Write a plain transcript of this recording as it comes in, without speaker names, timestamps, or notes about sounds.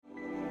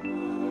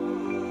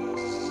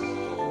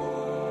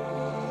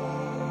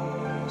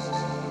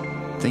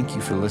Thank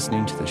you for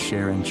listening to the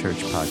Sharon Church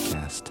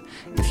podcast.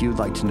 If you would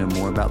like to know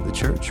more about the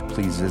church,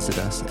 please visit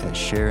us at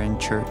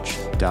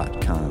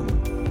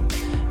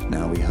sharonchurch.com.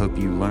 Now we hope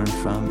you learn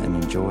from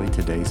and enjoy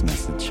today's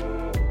message.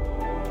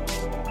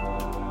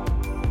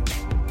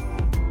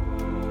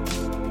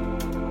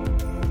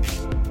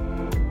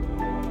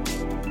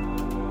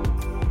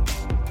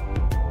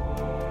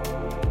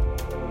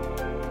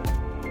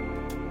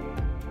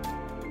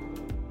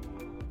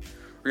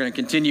 We're going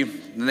to continue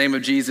in the name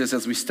of Jesus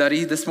as we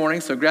study this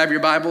morning. So grab your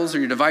Bibles or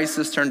your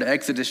devices, turn to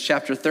Exodus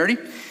chapter 30.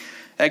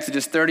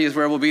 Exodus 30 is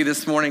where we'll be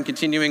this morning,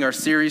 continuing our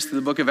series through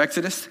the book of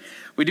Exodus.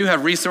 We do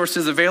have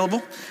resources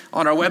available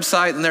on our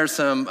website, and there's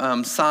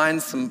some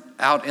signs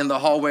out in the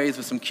hallways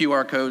with some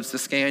QR codes to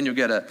scan. You'll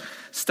get a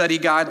study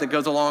guide that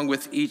goes along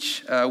with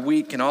each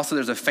week, and also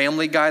there's a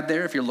family guide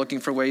there if you're looking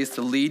for ways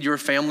to lead your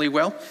family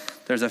well.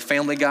 There's a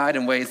family guide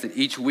and ways that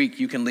each week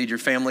you can lead your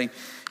family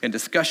in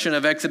discussion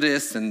of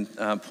Exodus and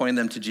pointing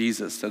them to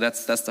Jesus. So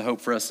that's the hope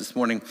for us this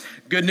morning.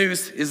 Good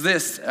news is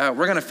this,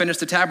 we're gonna finish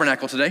the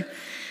tabernacle today.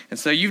 And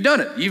so you've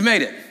done it, you've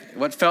made it.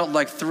 What felt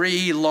like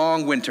 3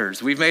 long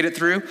winters, we've made it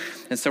through.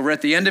 And so we're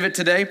at the end of it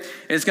today.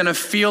 It's gonna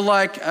feel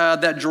like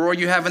that drawer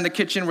you have in the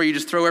kitchen where you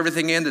just throw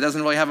everything in that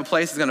doesn't really have a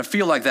place. It's gonna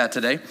feel like that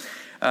today.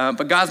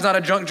 But God's not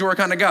a junk drawer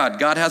kind of God.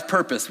 God has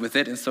purpose with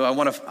it. And so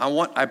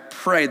I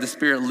pray the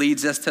Spirit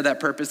leads us to that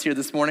purpose here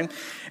this morning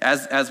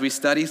as we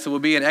study. So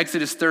we'll be in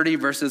Exodus 30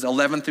 verses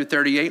 11 through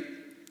 38.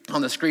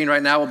 On the screen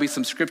right now will be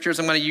some scriptures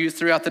I'm going to use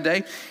throughout the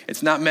day.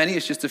 It's not many,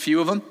 it's just a few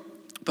of them.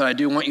 But I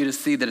do want you to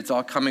see that it's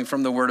all coming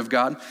from the Word of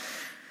God.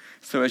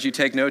 So as you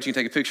take notes, you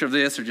can take a picture of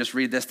this or just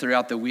read this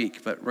throughout the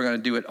week. But we're going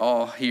to do it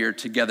all here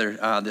together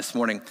this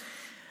morning.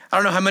 I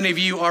don't know how many of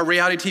you are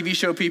reality TV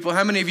show people.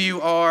 How many of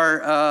you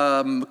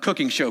are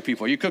cooking show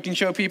people? Are you cooking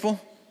show people?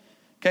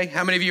 Okay.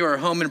 How many of you are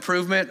home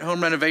improvement,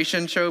 home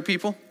renovation show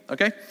people?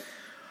 Okay.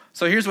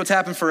 So here's what's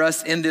happened for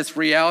us in this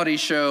reality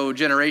show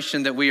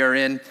generation that we are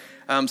in.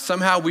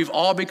 Somehow we've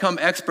all become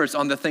experts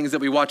on the things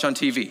that we watch on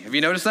TV. Have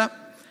you noticed that?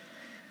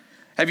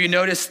 Have you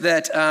noticed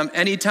that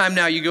anytime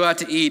now you go out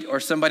to eat or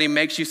somebody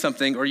makes you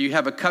something or you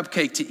have a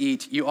cupcake to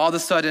eat, you all of a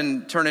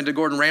sudden turn into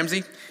Gordon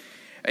Ramsay?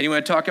 And you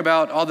want to talk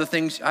about all the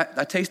things,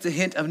 I taste a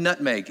hint of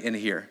nutmeg in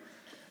here.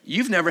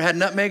 You've never had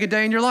nutmeg a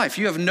day in your life.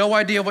 You have no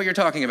idea what you're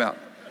talking about.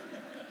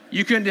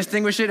 You couldn't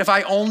distinguish it if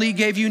I only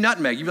gave you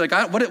nutmeg. You'd be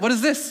like, what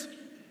is this?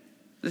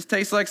 This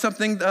tastes like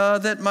something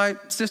that my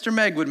sister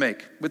Meg would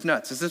make with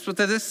nuts. Is this what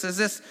this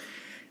is?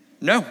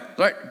 No,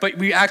 right? But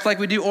we act like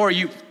we do. Or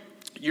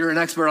you're an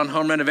expert on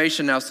home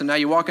renovation now, so now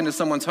you walk into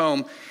someone's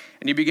home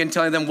and you begin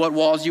telling them what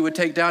walls you would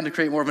take down to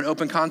create more of an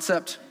open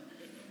concept.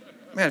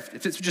 Man, if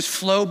it would just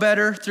flow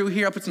better through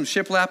here, I'll put some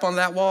shiplap on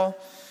that wall.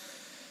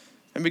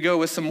 And we go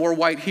with some more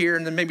white here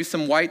and then maybe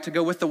some white to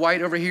go with the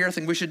white over here. I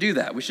think we should do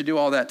that. We should do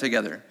all that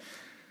together.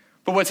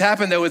 But what's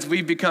happened though is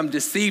we've become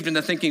deceived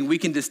into thinking we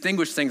can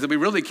distinguish things that we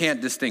really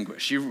can't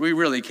distinguish. We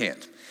really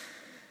can't.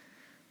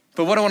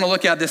 But what I want to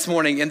look at this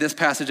morning in this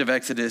passage of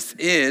Exodus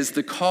is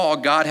the call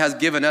God has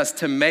given us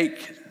to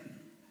make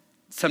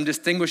some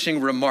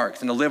distinguishing remarks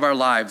and to live our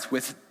lives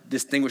with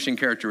distinguishing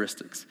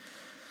characteristics.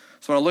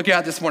 So I want to look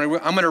at this morning,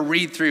 I'm going to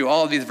read through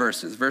all of these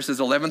verses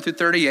 11 through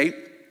 38.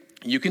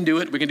 You can do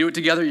it. We can do it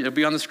together. It'll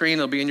be on the screen.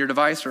 It'll be in your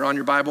device or on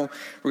your Bible.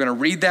 We're going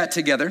to read that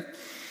together.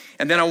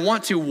 And then I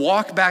want to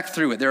walk back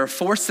through it. There are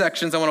 4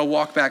 sections I want to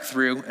walk back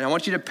through. And I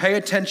want you to pay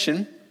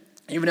attention,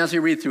 even as we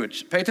read through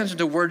it. Pay attention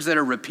to words that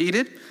are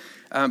repeated.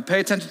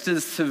 Pay attention to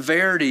the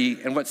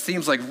severity and what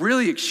seems like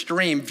really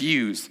extreme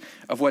views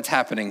of what's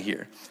happening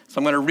here. So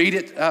I'm going to read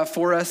it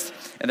for us,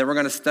 and then we're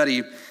going to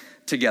study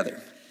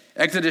together.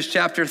 Exodus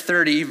chapter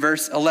 30,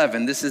 verse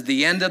 11. This is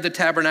the end of the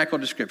tabernacle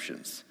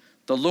descriptions.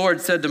 The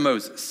Lord said to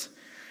Moses,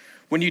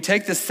 "When you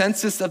take the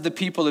census of the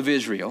people of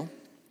Israel,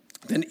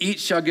 then each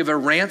shall give a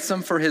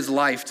ransom for his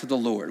life to the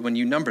Lord when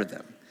you number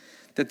them,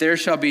 that there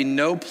shall be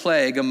no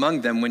plague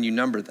among them when you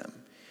number them.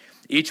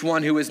 Each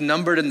one who is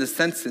numbered in the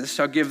census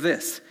shall give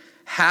this,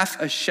 half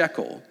a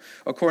shekel,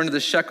 according to the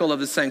shekel of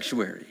the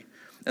sanctuary.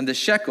 And the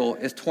shekel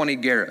is 20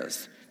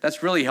 gerahs."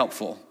 That's really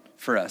helpful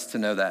for us to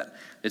know that.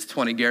 It's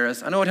 20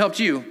 gerahs. I know it helped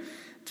you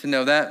to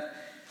know that.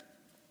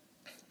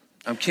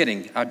 I'm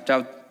kidding.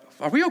 Are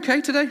we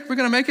okay today? We're going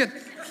to make it?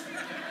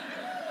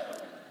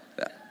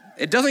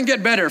 It doesn't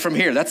get better from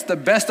here. That's the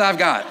best I've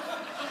got.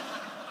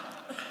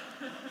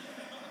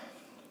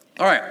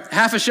 All right.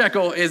 Half a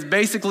shekel is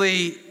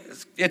basically,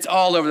 it's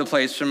all over the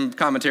place from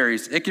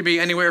commentaries. It could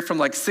be anywhere from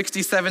like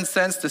 67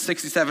 cents to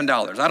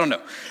 $67. I don't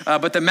know.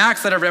 But the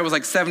max that I read was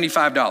like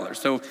 $75.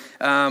 So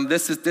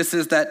this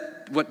is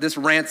what this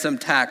ransom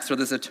tax or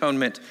this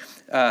atonement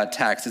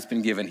tax has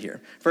been given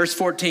here. Verse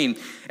 14,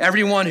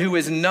 everyone who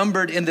is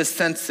numbered in the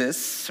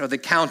census or the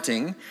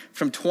counting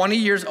from 20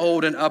 years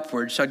old and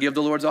upward shall give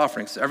the Lord's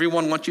offerings. So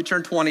everyone, once you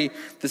turn 20,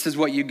 this is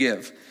what you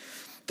give.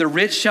 The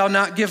rich shall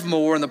not give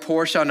more and the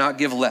poor shall not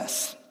give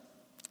less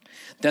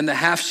than the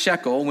half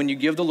shekel when you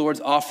give the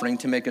Lord's offering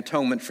to make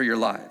atonement for your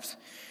lives.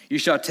 You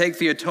shall take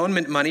the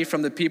atonement money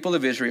from the people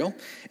of Israel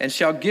and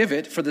shall give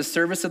it for the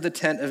service of the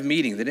tent of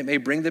meeting, that it may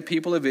bring the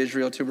people of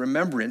Israel to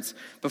remembrance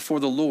before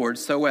the Lord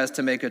so as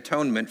to make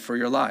atonement for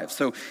your lives.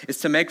 So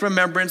it's to make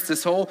remembrance.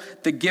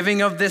 The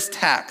giving of this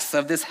tax,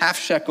 of this half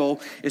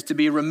shekel, is to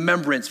be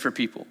remembrance for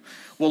people.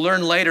 We'll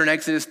learn later in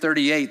Exodus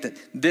 38 that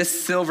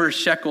this silver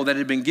shekel that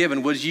had been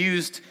given was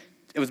used,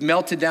 it was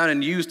melted down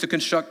and used to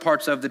construct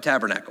parts of the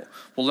tabernacle.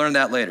 We'll learn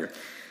that later.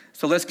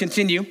 So let's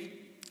continue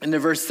into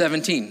verse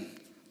 17.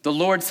 The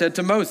Lord said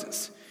to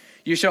Moses,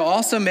 you shall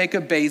also make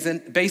a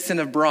basin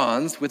of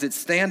bronze with its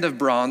stand of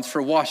bronze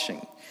for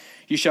washing.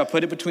 You shall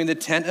put it between the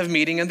tent of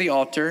meeting and the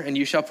altar, and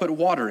you shall put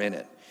water in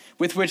it,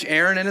 with which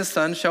Aaron and his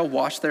sons shall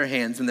wash their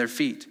hands and their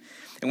feet.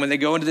 And when they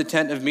go into the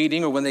tent of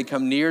meeting, or when they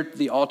come near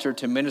the altar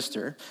to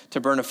minister, to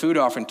burn a food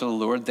offering to the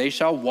Lord, they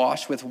shall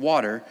wash with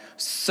water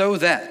so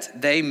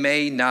that they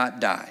may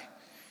not die.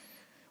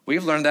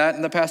 We've learned that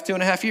in the past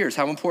 2.5 years,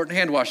 how important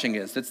hand washing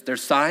is.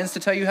 There's signs to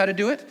tell you how to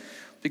do it,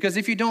 because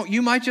if you don't,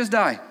 you might just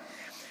die.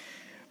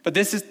 But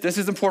this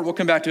is important. We'll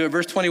come back to it.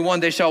 Verse 21,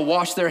 they shall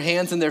wash their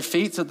hands and their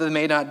feet so that they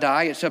may not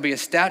die. It shall be a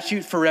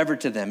statute forever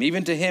to them,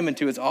 even to him and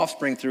to his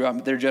offspring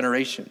throughout their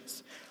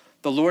generations.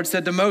 The Lord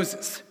said to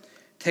Moses,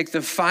 take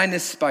the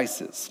finest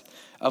spices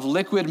of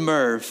liquid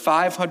myrrh,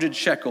 500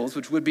 shekels,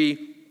 which would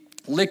be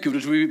liquid,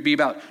 which would be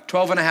about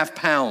 12.5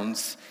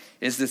 pounds,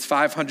 is this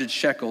 500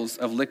 shekels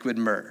of liquid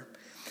myrrh.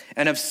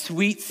 And of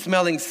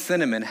sweet-smelling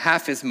cinnamon,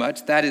 half as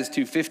much, that is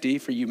 250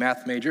 for you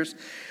math majors,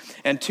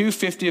 and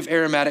 250 of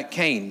aromatic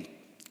cane,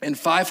 and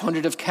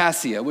 500 of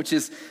cassia, which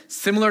is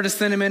similar to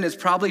cinnamon. It's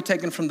probably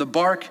taken from the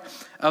bark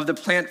of the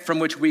plant from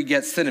which we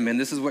get cinnamon.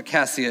 This is what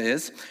cassia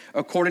is,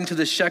 according to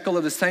the shekel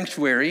of the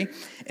sanctuary.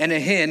 And a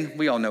hin,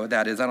 we all know what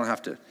that is. I don't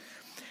have to.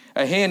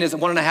 A hin is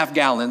 1.5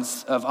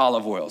 gallons of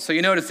olive oil. So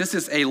you notice this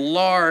is a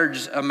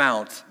large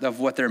amount of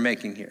what they're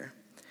making here.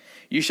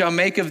 You shall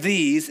make of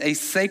these a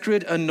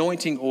sacred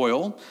anointing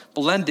oil,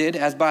 blended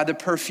as by the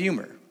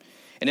perfumer,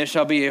 and it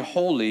shall be a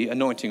holy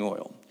anointing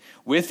oil.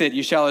 With it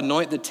you shall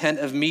anoint the tent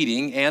of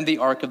meeting and the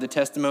ark of the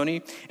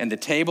testimony, and the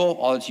table,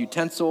 all its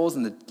utensils,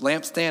 and the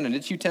lampstand and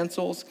its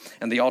utensils,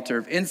 and the altar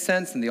of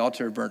incense and the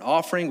altar of burnt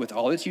offering with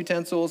all its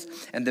utensils,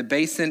 and the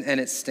basin and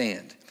its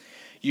stand.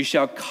 You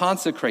shall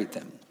consecrate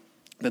them,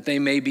 that they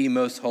may be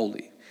most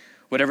holy.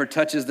 Whatever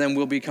touches them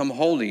will become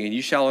holy, and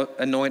you shall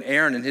anoint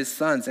Aaron and his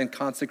sons and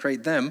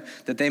consecrate them,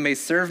 that they may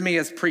serve me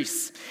as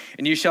priests.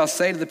 And you shall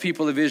say to the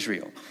people of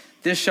Israel,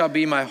 this shall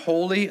be my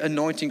holy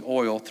anointing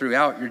oil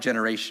throughout your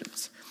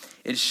generations.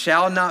 It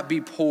shall not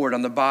be poured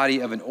on the body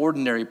of an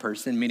ordinary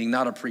person, meaning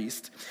not a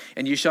priest,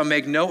 and you shall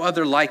make no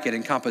other like it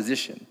in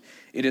composition.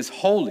 It is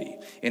holy,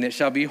 and it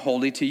shall be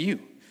holy to you.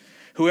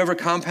 Whoever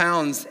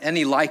compounds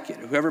any like it,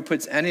 whoever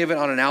puts any of it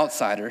on an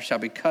outsider, shall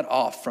be cut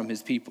off from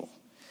his people.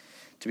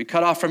 To be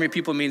cut off from your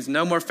people means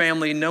no more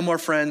family, no more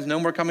friends, no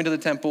more coming to the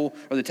temple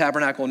or the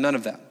tabernacle, none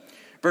of that.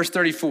 Verse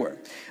 34,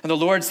 and the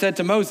Lord said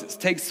to Moses,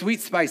 take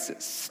sweet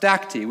spices,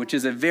 stacte, which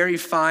is a very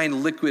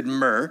fine liquid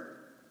myrrh,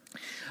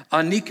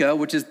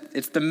 anika,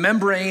 it's the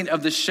membrane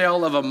of the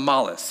shell of a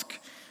mollusk.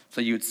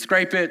 So you would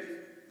scrape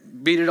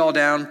it, beat it all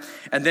down,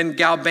 and then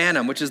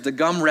galbanum, which is the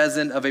gum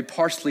resin of a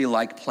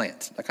parsley-like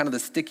plant, kind of the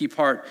sticky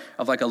part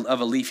of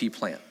a leafy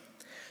plant.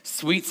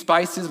 Sweet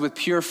spices with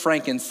pure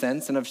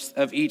frankincense, and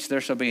of each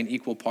there shall be an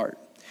equal part.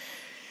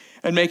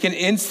 And make an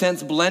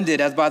incense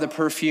blended as by the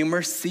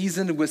perfumer,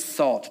 seasoned with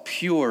salt,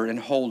 pure and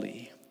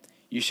holy.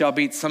 You shall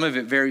beat some of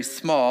it very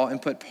small,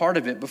 and put part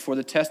of it before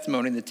the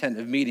testimony in the tent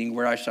of meeting,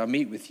 where I shall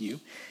meet with you.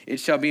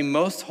 It shall be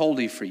most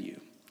holy for you.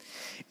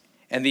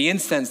 And the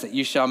incense that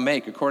you shall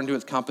make, according to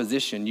its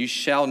composition, you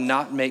shall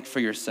not make for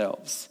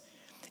yourselves.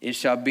 It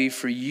shall be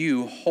for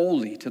you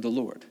holy to the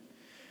Lord.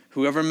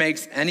 Whoever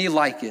makes any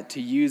like it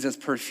to use as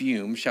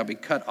perfume shall be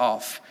cut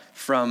off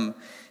from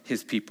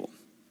his people.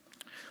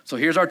 So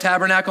here's our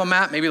tabernacle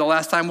map. Maybe the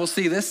last time we'll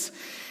see this.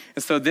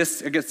 And so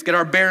let's get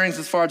our bearings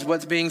as far as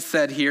what's being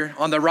said here.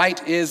 On the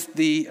right this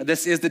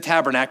is the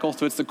tabernacle.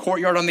 So it's the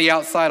courtyard on the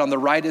outside. On the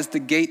right is the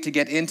gate to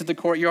get into the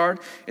courtyard.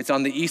 It's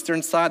on the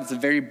eastern side. It's a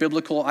very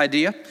biblical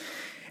idea.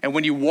 And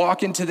when you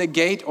walk into the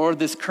gate or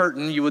this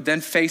curtain, you would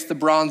then face the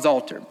bronze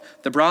altar.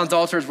 The bronze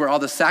altar is where all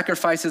the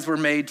sacrifices were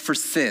made for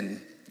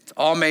sin. It's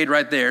all made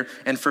right there,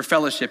 and for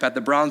fellowship at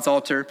the bronze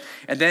altar.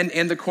 And then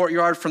in the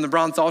courtyard from the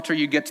bronze altar,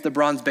 you get to the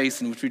bronze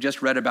basin, which we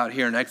just read about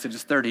here in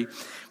Exodus 30.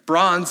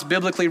 Bronze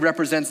biblically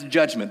represents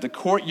judgment. The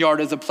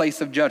courtyard is a place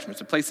of judgment.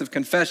 It's a place of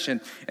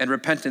confession and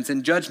repentance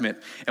and judgment.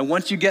 And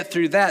once you get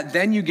through that,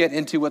 then you get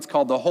into what's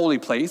called the holy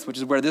place, which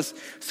is where this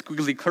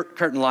squiggly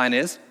curtain line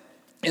is.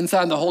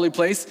 Inside the holy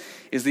place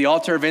is the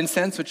altar of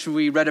incense, which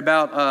we read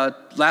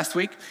about last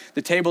week,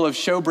 the table of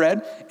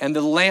showbread, and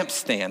the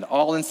lampstand,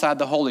 all inside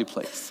the holy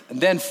place.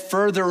 And then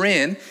further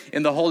in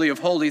the Holy of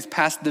Holies,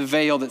 past the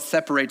veil that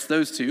separates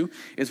those two,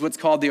 is what's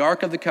called the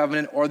Ark of the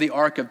Covenant or the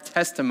Ark of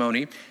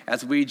Testimony,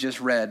 as we just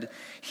read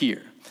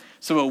here.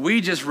 So what we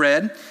just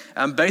read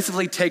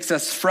basically takes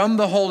us from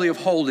the Holy of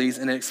Holies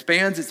and it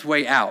expands its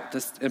way out.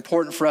 That's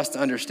important for us to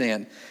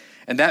understand.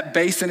 And that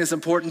basin is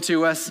important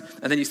to us.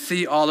 And then you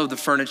see all of the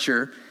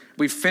furniture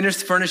we've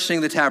finished furnishing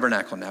the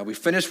tabernacle now. We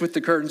finished with the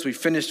curtains. We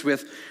finished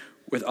with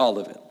all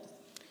of it.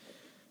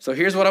 So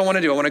here's what I want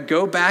to do. I want to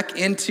go back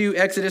into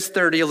Exodus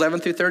 30,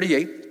 11 through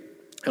 38.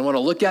 I want to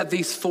look at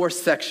these 4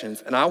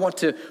 sections, and I want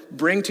to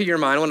bring to your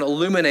mind, I want to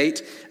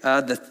illuminate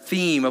the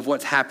theme of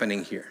what's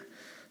happening here.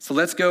 So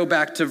let's go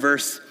back to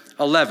verse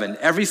 11.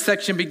 Every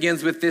section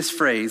begins with this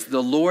phrase,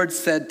 the Lord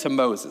said to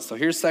Moses. So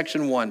here's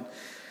section 1.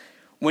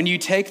 When you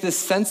take the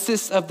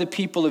census of the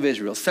people of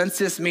Israel,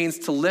 census means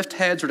to lift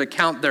heads or to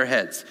count their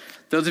heads.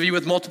 Those of you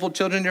with multiple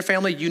children in your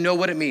family, you know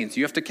what it means.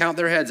 You have to count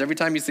their heads every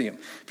time you see them.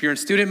 If you're in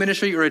student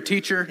ministry or a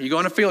teacher, you go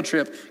on a field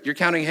trip, you're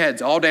counting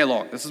heads all day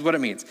long. This is what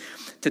it means.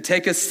 To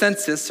take a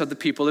census of the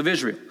people of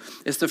Israel.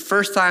 It's the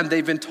first time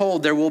they've been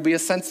told there will be a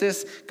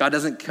census. God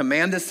doesn't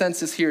command the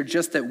census here,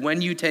 just that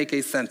when you take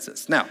a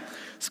census. Now,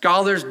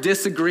 scholars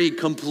disagree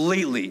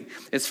completely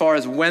as far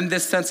as when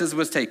this census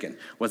was taken.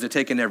 Was it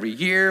taken every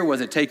year?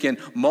 Was it taken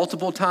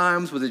multiple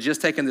times? Was it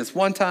just taken this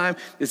one time?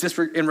 Is this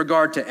in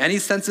regard to any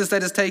census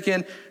that is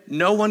taken?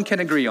 No one can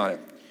agree on it.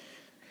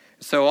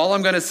 So all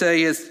I'm going to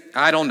say is,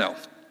 I don't know.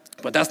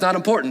 But that's not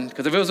important,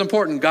 because if it was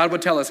important, God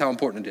would tell us how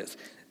important it is.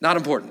 Not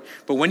important.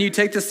 But when you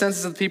take the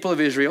census of the people of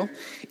Israel,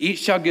 each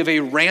shall give a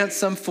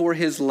ransom for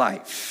his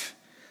life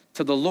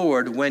to the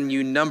Lord when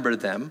you number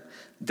them,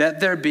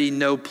 that there be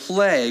no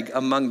plague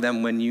among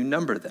them when you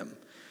number them.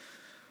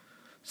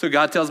 So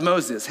God tells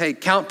Moses, hey,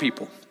 count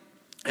people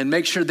and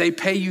make sure they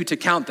pay you to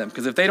count them,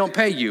 because if they don't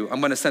pay you, I'm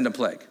going to send a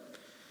plague.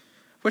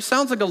 Which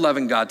sounds like a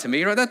loving God to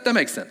me, right? That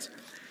makes sense.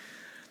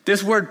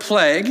 This word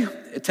plague,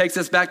 it takes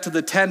us back to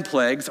the 10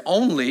 plagues.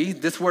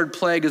 This word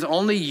plague is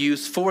only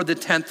used for the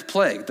 10th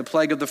plague, the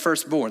plague of the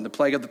firstborn, the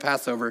plague of the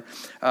Passover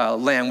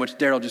lamb, which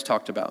Daryl just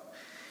talked about.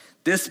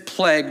 This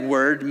plague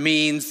word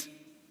means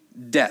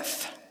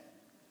death.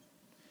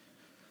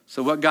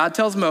 So what God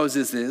tells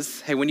Moses is,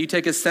 hey, when you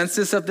take a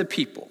census of the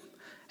people,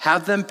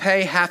 have them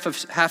pay half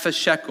a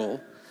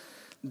shekel.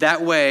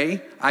 That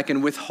way I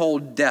can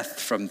withhold death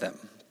from them.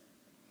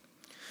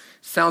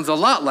 Sounds a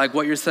lot like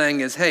what you're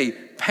saying is, hey,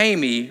 pay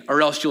me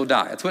or else you'll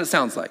die. That's what it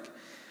sounds like.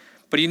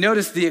 But you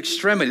notice the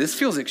extremity. This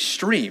feels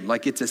extreme,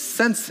 like it's a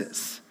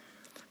census.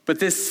 But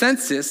this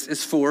census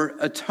is for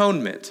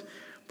atonement.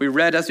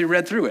 As we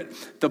read through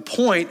it. The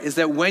point is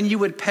that when you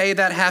would pay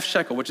that half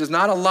shekel, which is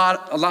not a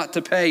lot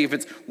to pay if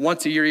it's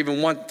once a year,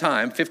 even one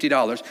time,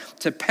 $50,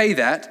 to pay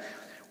that,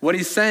 what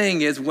he's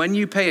saying is when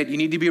you pay it, you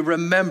need to be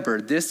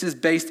remembered. This is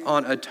based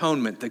on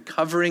atonement, the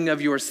covering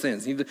of your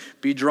sins. You need to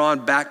be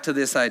drawn back to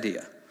this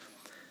idea.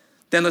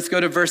 Then let's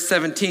go to verse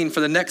 17 for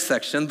the next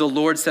section. The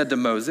Lord said to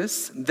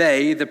Moses,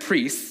 they, the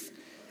priests,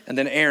 and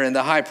then Aaron,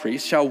 the high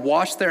priest, shall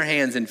wash their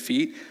hands and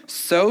feet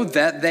so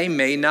that they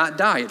may not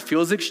die. It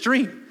feels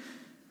extreme.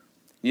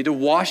 You need to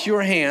wash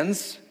your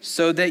hands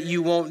so that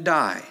you won't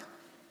die.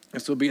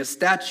 This will be a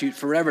statute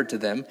forever to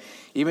them,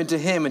 even to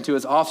him and to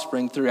his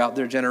offspring throughout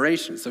their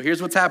generations. So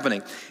here's what's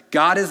happening.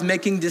 God is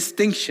making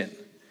distinction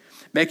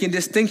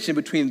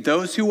between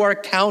those who are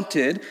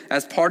counted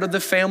as part of the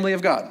family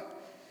of God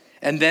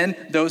and then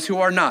those who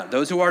are not.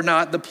 Those who are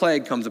not, the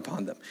plague comes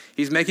upon them.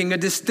 He's making a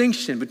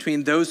distinction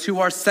between those who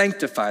are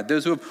sanctified,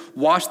 those who have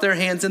washed their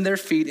hands and their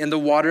feet in the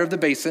water of the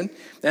basin,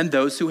 and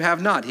those who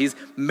have not. He's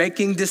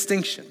making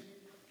distinction.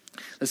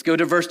 Let's go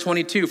to verse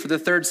 22 for the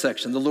third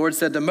section. The Lord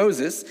said to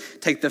Moses,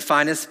 take the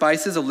finest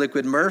spices of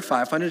liquid myrrh,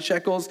 500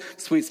 shekels,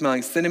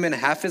 sweet-smelling cinnamon,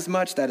 half as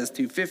much, that is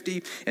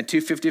 250, and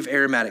 250 of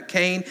aromatic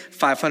cane,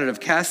 500 of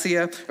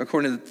cassia,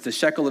 according to the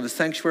shekel of the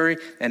sanctuary,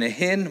 and a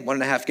hin,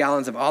 1.5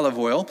 gallons of olive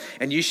oil,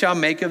 and you shall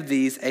make of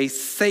these a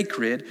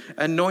sacred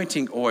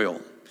anointing oil.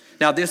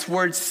 Now, this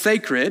word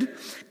sacred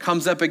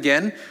comes up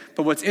again,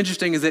 but what's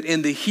interesting is that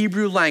in the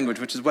Hebrew language,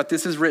 which is what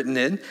this is written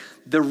in,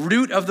 the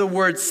root of the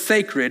word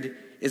sacred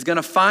is going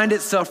to find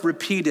itself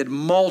repeated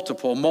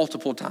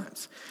multiple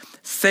times.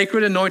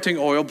 Sacred anointing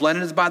oil,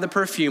 blended as by the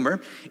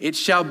perfumer, it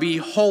shall be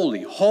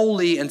holy.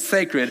 Holy and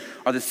sacred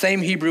are the same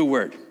Hebrew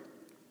word.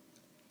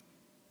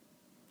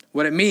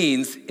 What it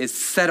means is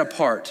set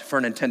apart for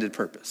an intended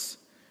purpose.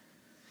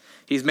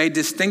 He's made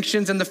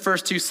distinctions in the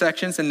first 2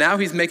 sections, and now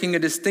he's making a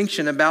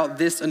distinction about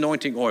this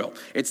anointing oil.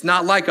 It's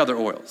not like other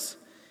oils.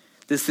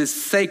 This is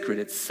sacred.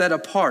 It's set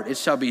apart. It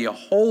shall be a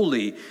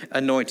holy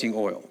anointing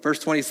oil. Verse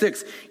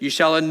 26, you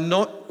shall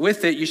anoint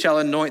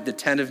the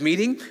tent of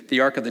meeting, the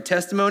ark of the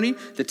testimony,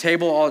 the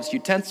table, all its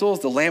utensils,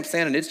 the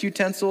lampstand and its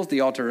utensils,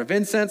 the altar of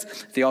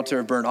incense, the altar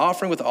of burnt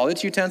offering with all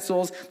its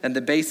utensils, and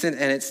the basin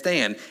and its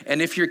stand. And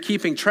if you're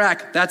keeping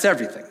track, that's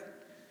everything.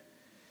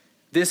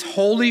 This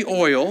holy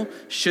oil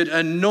should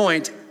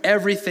anoint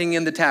everything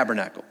in the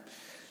tabernacle.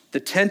 The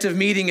tent of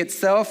meeting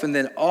itself, and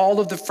then all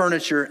of the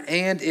furniture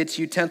and its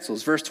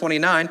utensils. Verse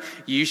 29,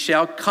 you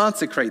shall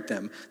consecrate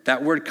them.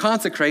 That word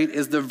consecrate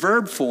is the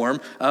verb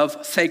form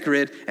of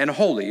sacred and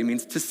holy. It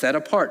means to set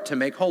apart, to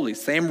make holy.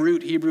 Same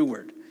root Hebrew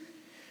word.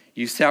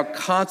 You shall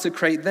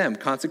consecrate them.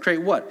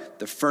 Consecrate what?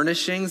 The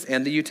furnishings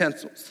and the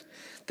utensils,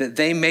 that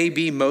they may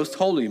be most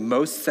holy,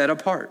 most set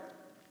apart.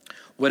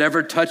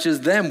 Whatever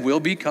touches them will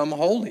become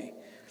holy.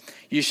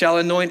 You shall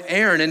anoint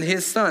Aaron and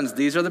his sons.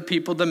 These are the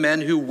people, the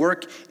men who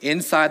work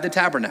inside the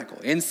tabernacle,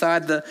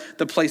 inside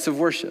the place of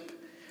worship.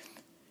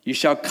 You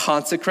shall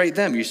consecrate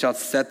them. You shall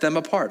set them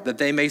apart, that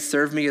they may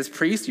serve me as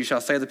priests. You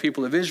shall say to the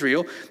people of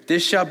Israel,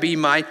 this shall be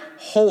my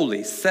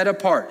holy, set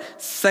apart,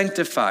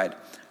 sanctified,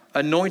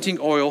 anointing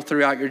oil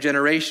throughout your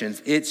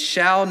generations. It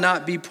shall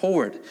not be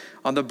poured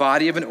on the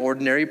body of an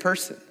ordinary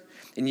person.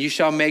 And you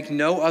shall make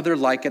no other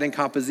like it in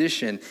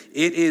composition.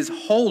 It is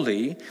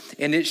holy,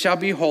 and it shall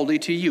be holy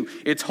to you.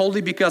 It's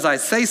holy because I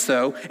say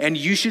so, and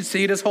you should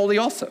see it as holy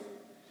also.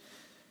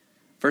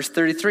 Verse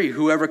 33,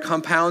 whoever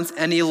compounds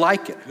any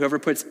like it, whoever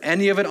puts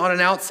any of it on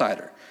an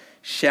outsider,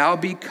 shall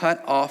be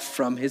cut off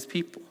from his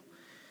people.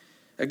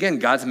 Again,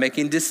 God's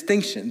making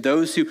distinction.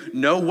 Those who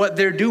know what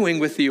they're doing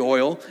with the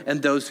oil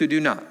and those who do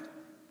not.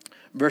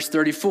 Verse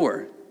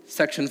 34,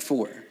 section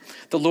 4.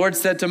 The Lord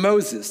said to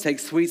Moses, take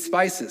sweet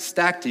spices,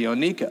 stacte,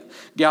 onycha,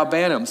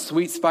 galbanum,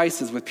 sweet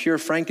spices with pure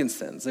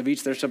frankincense. Of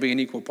each there shall be an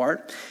equal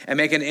part. And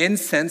make an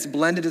incense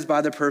blended as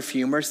by the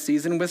perfumer,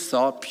 seasoned with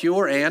salt,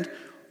 pure and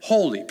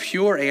holy,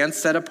 pure and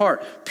set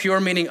apart. Pure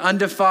meaning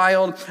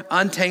undefiled,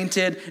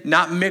 untainted,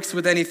 not mixed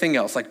with anything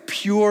else, like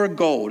pure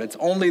gold. It's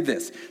only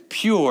this,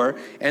 pure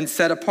and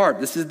set apart.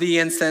 This is the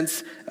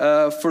incense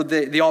for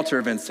the altar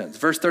of incense.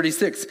 Verse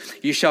 36,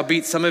 you shall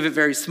beat some of it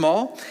very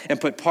small and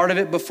put part of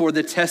it before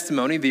the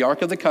testimony, the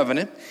ark of the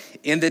covenant,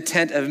 in the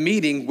tent of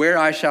meeting where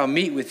I shall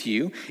meet with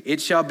you. It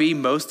shall be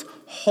most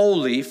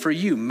holy for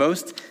you,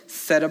 most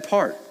set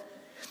apart.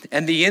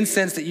 And the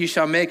incense that you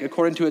shall make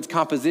according to its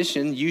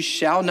composition, you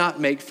shall not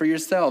make for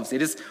yourselves.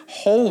 It is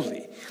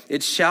holy.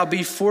 It shall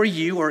be for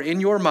you or in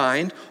your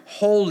mind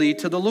holy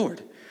to the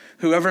Lord.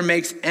 Whoever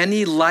makes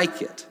any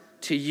like it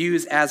to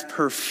use as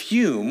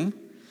perfume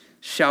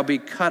shall be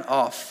cut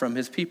off from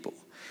his people.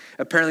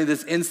 Apparently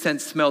this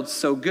incense smelled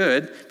so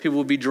good, people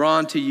will be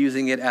drawn to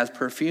using it as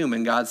perfume.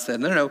 And God said,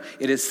 no,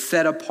 it is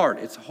set apart.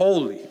 It's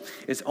holy.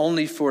 It's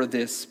only for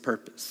this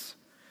purpose.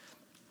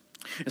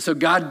 And so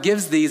God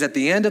gives these at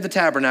the end of the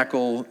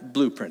tabernacle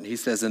blueprint. He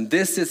says, and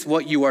this is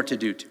what you are to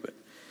do to it.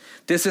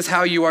 This is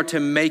how you are to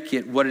make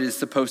it what it is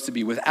supposed to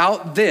be.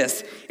 Without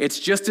this, it's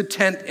just a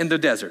tent in the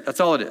desert. That's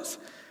all it is.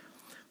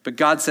 But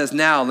God says,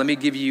 now let me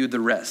give you the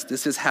rest.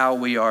 This is how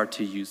we are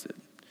to use it.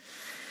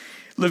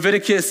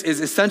 Leviticus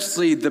is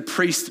essentially the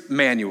priest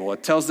manual.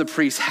 It tells the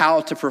priests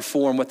how to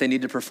perform what they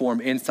need to perform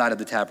inside of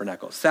the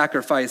tabernacle.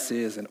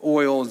 Sacrifices and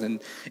oils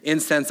and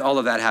incense, all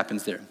of that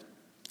happens there.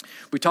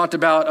 We talked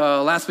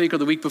about last week or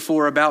the week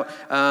before about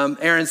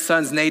Aaron's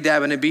sons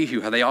Nadab and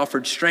Abihu, how they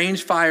offered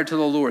strange fire to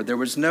the Lord. There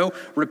was no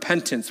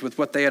repentance with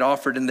what they had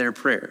offered in their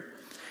prayer.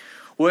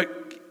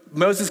 What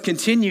Moses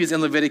continues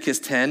in Leviticus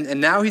 10, and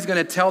now he's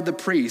going to tell the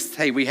priests,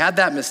 hey, we had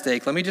that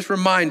mistake. Let me just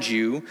remind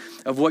you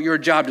of what your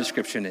job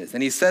description is.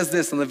 And he says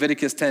this in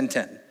Leviticus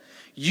 10:10.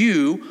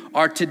 You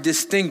are to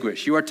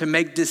distinguish, you are to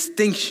make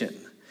distinction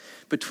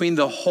between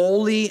the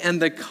holy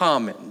and the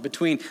common,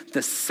 between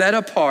the set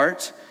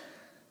apart,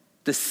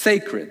 the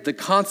sacred, the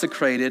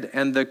consecrated,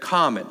 and the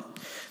common.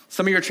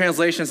 Some of your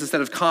translations, instead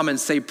of common,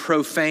 say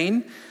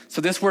profane. So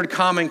this word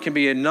common can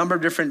be a number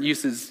of different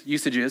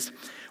usages.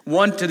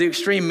 One to the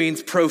extreme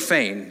means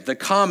profane. The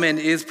common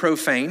is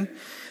profane.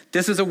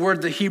 This is a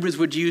word the Hebrews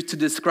would use to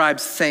describe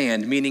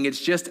sand, meaning it's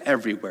just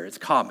everywhere. It's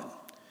common.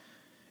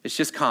 It's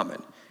just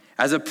common.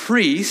 As a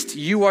priest,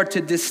 you are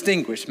to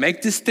distinguish,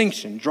 make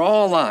distinction,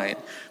 draw a line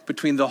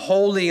between the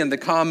holy and the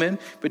common,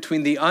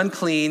 between the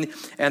unclean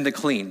and the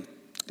clean.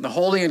 The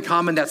holy and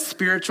common, that's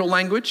spiritual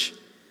language.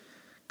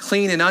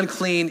 Clean and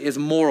unclean is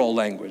moral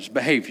language,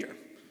 behavior.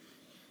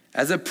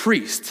 As a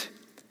priest,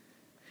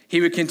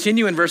 he would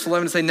continue in verse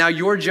 11 to say, now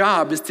your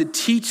job is to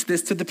teach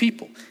this to the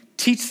people.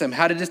 Teach them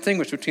how to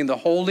distinguish between the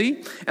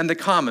holy and the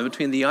common,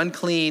 between the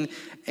unclean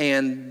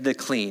and the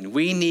clean.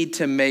 We need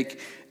to make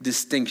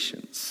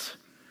distinctions.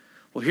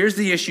 Well, here's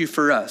the issue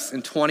for us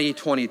in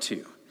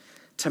 2022.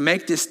 To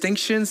make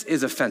distinctions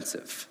is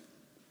offensive.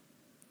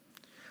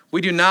 We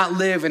do not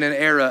live in an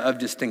era of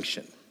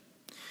distinction.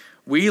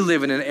 We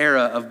live in an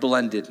era of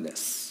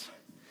blendedness.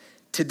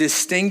 To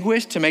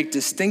distinguish, to make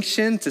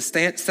distinction,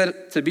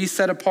 to be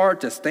set apart,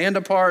 to stand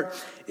apart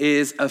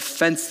is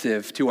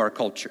offensive to our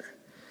culture.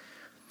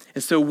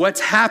 And so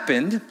what's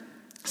happened,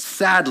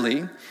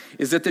 sadly,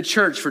 is that the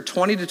church for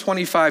 20 to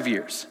 25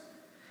 years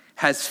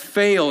has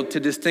failed to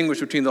distinguish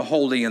between the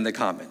holy and the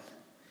common,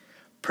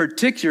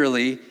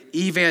 particularly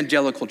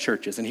evangelical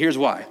churches. And here's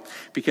why.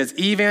 Because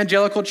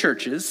evangelical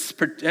churches,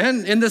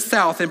 and in the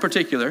South in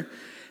particular,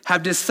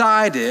 have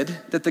decided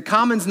that the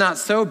common's not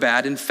so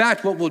bad. In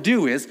fact, what we'll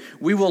do is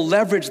we will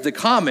leverage the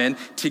common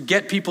to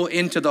get people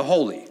into the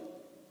holy.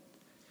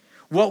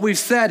 What we've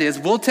said is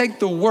we'll take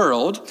the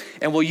world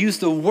and we'll use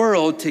the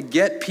world to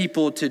get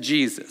people to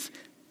Jesus.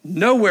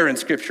 Nowhere in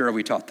Scripture are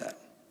we taught that.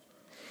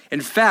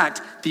 In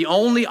fact, the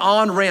only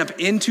on-ramp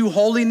into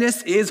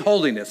holiness is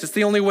holiness. It's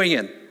the only way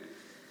in.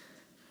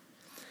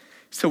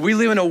 So we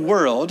live in a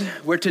world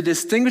where to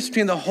distinguish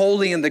between the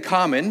holy and the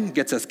common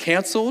gets us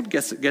canceled,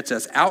 gets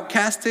us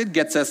outcasted,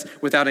 gets us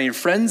without any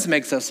friends,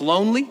 makes us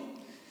lonely.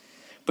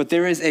 But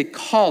there is a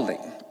calling.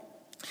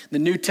 The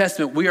New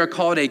Testament, we are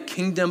called a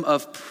kingdom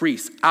of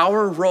priests.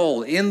 Our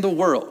role in the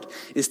world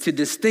is to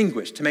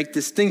distinguish, to make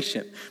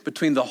distinction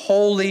between the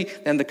holy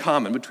and the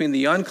common, between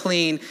the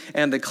unclean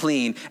and the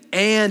clean,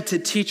 and to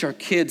teach our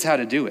kids how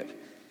to do it,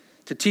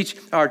 to teach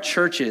our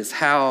churches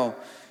how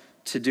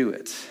to do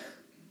it.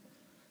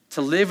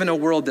 To live in a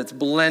world that's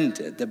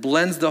blended, that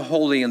blends the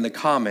holy and the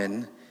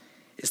common,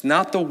 is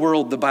not the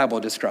world the Bible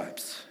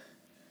describes.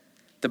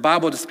 The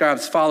Bible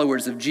describes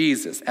followers of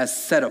Jesus as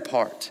set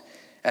apart,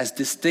 as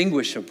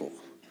distinguishable,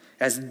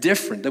 as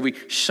different, that we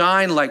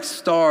shine like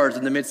stars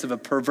in the midst of a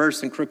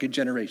perverse and crooked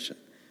generation.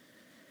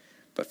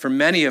 But for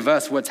many of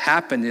us, what's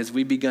happened is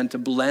we begun to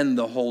blend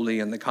the holy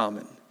and the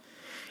common.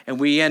 And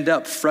we end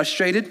up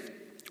frustrated,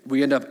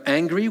 we end up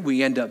angry,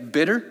 we end up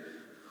bitter,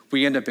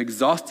 we end up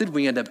exhausted,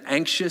 we end up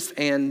anxious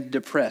and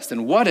depressed.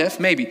 And what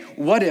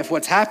if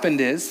what's happened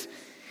is,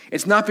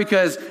 it's not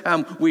because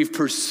we've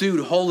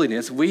pursued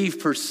holiness, we've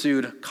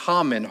pursued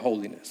common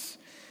holiness.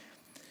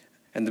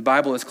 And the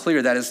Bible is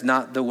clear that is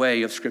not the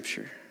way of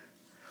Scripture.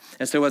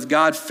 And so as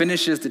God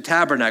finishes the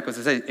tabernacle, it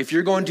says, if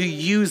you're going to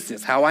use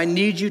this, how I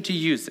need you to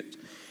use it,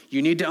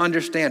 you need to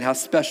understand how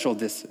special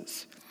this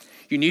is.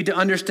 You need to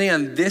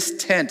understand this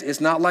tent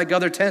is not like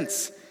other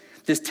tents.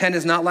 This tent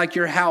is not like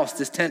your house.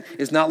 This tent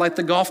is not like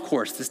the golf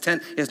course. This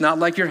tent is not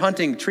like your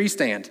hunting tree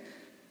stand.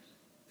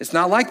 It's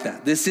not like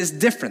that. This is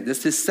different.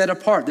 This is set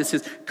apart. This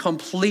is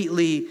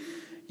completely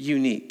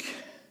unique.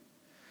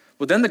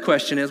 Well, then the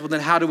question is, then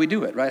how do we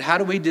do it, right? How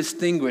do we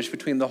distinguish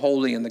between the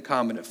holy and the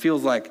common? It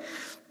feels like,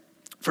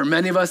 for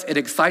many of us, it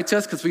excites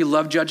us because we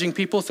love judging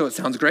people, so it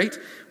sounds great.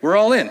 We're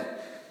all in.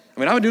 I've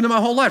been doing it my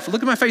whole life.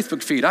 Look at my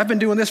Facebook feed. I've been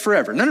doing this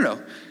forever.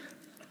 No.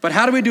 But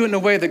how do we do it in a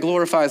way that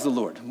glorifies the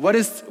Lord? What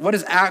is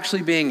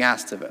actually being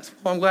asked of us?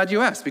 Well, I'm glad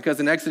you asked, because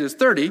in Exodus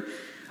 30,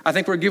 I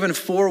think we're given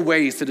 4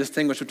 ways to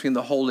distinguish between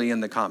the holy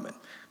and the common.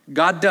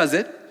 God does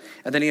it,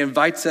 and then he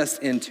invites us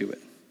into it.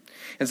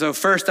 And so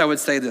first I would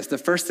say this, the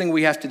first thing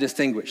we have to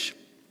distinguish,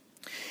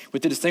 we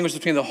have to distinguish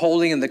between the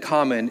holy and the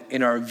common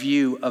in our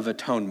view of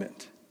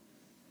atonement.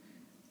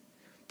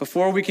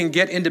 Before we can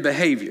get into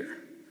behavior,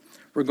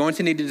 we're going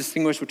to need to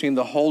distinguish between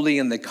the holy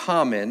and the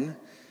common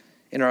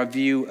in our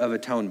view of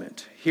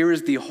atonement. Here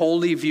is the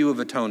holy view of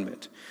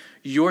atonement.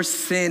 Your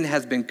sin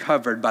has been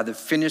covered by the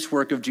finished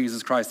work of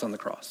Jesus Christ on the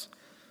cross.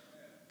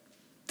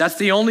 That's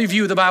the only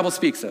view the Bible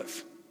speaks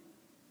of.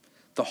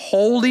 The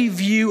holy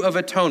view of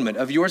atonement,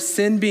 of your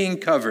sin being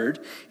covered,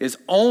 is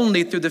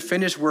only through the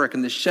finished work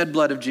and the shed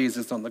blood of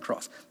Jesus on the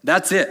cross.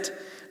 That's it.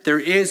 There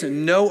is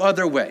no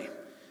other way.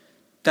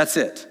 That's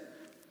it.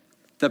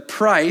 The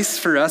price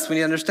for us, we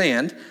need to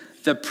understand,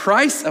 the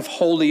price of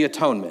holy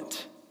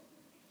atonement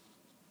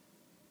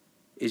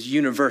is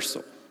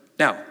universal.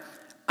 Now,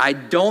 I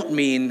don't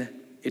mean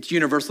it's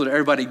universal that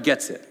everybody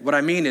gets it. What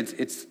I mean is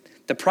it's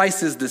the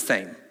price is the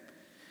same.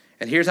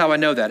 And here's how I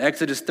know that.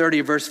 Exodus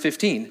 30, verse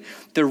 15.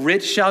 The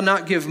rich shall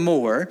not give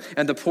more,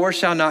 and the poor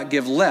shall not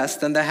give less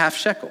than the half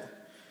shekel.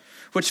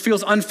 Which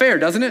feels unfair,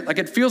 doesn't it? Like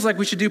it feels like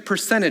we should do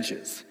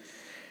percentages.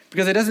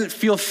 Because it doesn't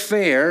feel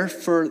fair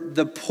for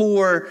the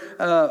poor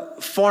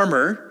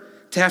farmer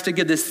to have to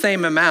give the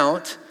same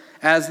amount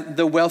as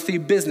the wealthy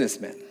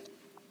businessman.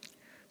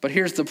 But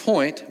here's the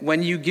point.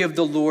 When you give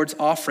the Lord's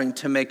offering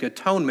to make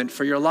atonement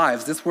for your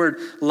lives, this word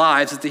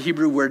lives is the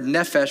Hebrew word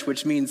nephesh,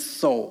 which means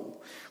soul.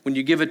 When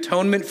you give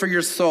atonement for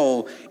your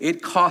soul,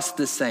 it costs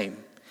the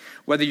same.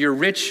 Whether you're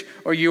rich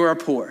or you are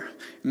poor,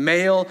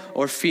 male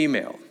or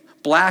female,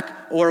 black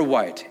or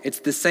white, it's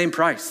the same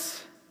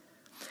price.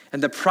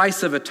 And the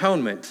price of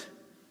atonement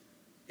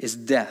is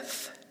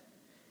death.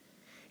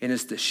 And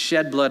it's the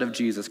shed blood of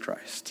Jesus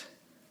Christ.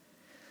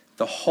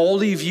 The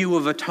holy view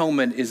of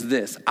atonement is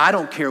this. I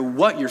don't care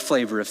what your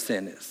flavor of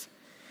sin is.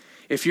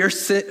 If your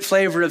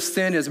flavor of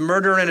sin is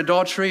murder and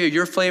adultery, or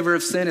your flavor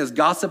of sin is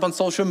gossip on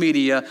social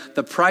media,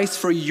 the price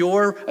for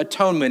your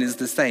atonement is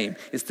the same.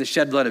 It's the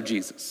shed blood of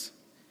Jesus.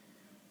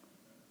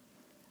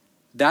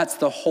 That's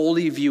the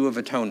holy view of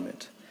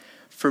atonement.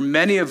 For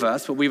many of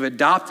us, what we've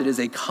adopted is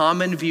a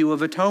common view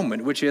of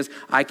atonement, which is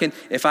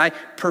if I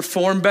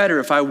perform better,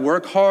 if I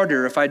work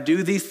harder, if I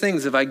do these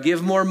things, if I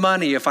give more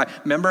money, if I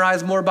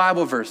memorize more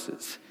Bible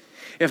verses,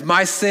 if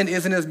my sin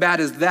isn't as bad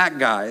as that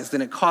guy's,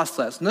 then it costs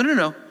less.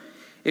 No.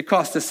 It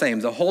costs the same.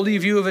 The holy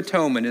view of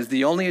atonement is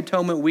the only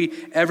atonement we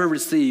ever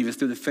receive is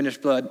through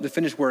the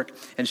finished work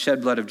and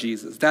shed blood of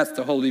Jesus. That's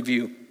the holy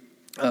view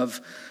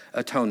of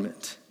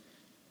atonement.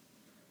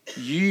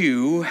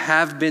 You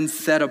have been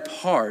set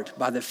apart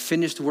by the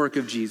finished work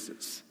of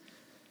Jesus.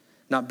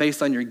 Not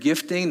based on your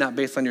gifting, not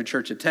based on your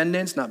church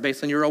attendance, not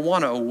based on your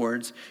Awana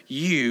awards.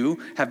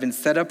 You have been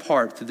set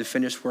apart through the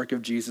finished work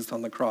of Jesus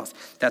on the cross.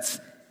 That's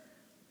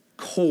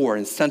core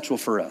and central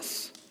for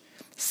us.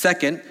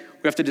 Second,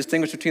 we have to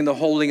distinguish between the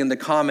holy and the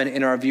common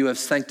in our view of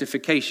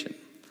sanctification.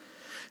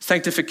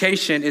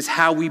 Sanctification is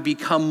how we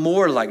become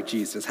more like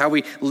Jesus, how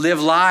we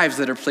live lives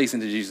that are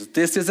pleasing to Jesus.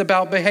 This is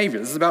about behavior.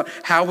 This is about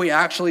how we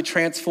actually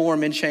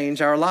transform and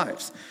change our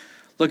lives.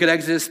 Look at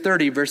Exodus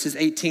 30, verses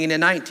 18 and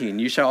 19.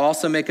 You shall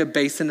also make a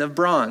basin of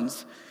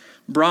bronze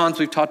Bronze,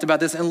 we've talked about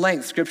this in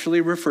length,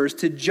 scripturally refers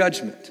to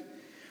judgment,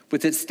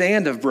 with its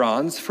stand of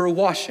bronze for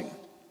washing.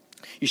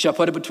 You shall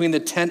put it between the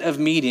tent of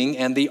meeting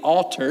and the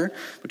altar,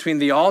 between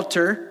the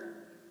altar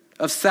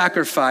of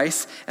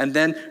sacrifice and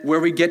then where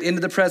we get into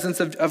the presence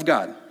of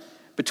God.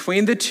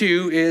 Between the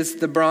two is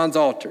the bronze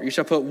altar. You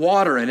shall put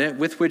water in it,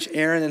 with which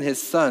Aaron and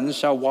his sons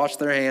shall wash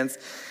their hands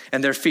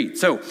and their feet.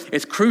 So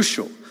it's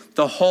crucial.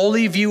 The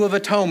holy view of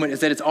atonement is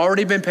that it's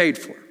already been paid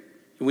for.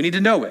 We need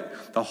to know it.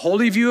 The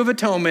holy view of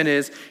atonement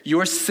is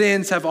your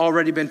sins have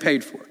already been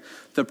paid for.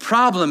 The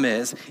problem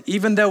is,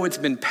 even though it's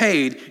been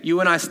paid, you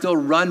and I still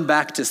run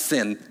back to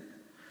sin.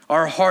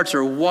 Our hearts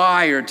are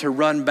wired to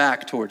run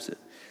back towards it.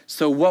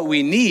 So what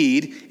we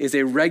need is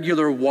a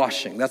regular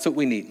washing. That's what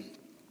we need.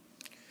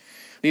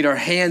 We need our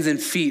hands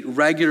and feet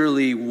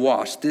regularly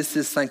washed. This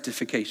is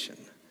sanctification.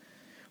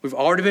 We've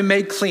already been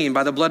made clean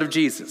by the blood of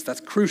Jesus.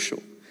 That's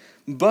crucial.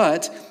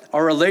 But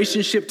our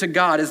relationship to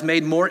God is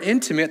made more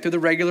intimate through the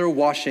regular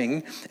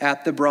washing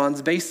at the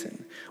bronze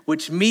basin,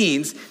 which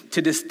means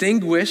to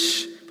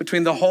distinguish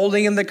between the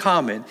holy and the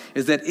common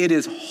is that it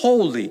is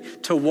holy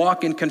to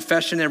walk in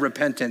confession and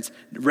repentance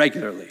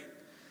regularly.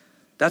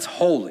 That's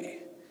holy.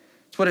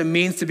 It's what it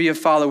means to be a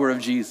follower of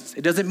Jesus.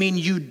 It doesn't mean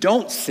you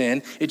don't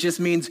sin. It just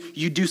means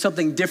you do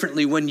something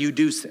differently when you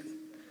do sin.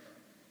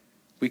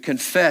 We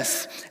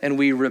confess and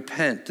we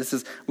repent.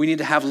 We need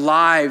to have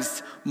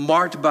lives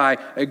marked by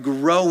a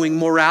growing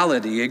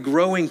morality, a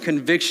growing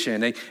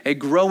conviction, a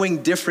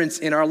growing difference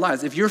in our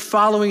lives. If you're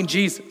following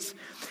Jesus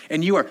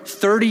and you are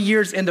 30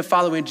 years into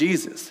following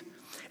Jesus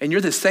and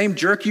you're the same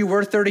jerk you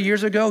were 30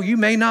 years ago, you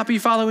may not be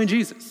following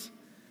Jesus.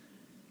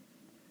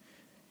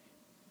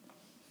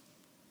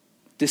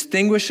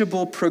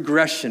 Distinguishable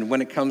progression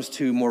when it comes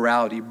to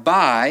morality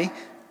by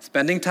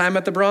spending time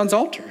at the bronze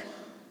altar.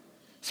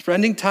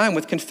 Spending time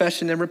with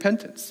confession and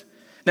repentance.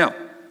 Now,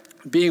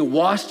 being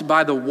washed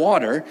by the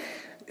water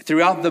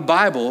throughout the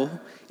Bible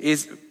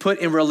is put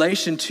in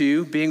relation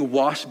to being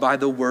washed by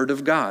the word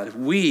of God.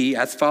 We,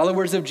 as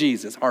followers of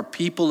Jesus, are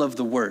people of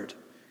the word.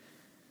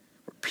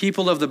 We're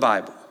people of the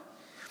Bible.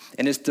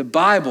 And it's the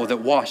Bible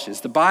that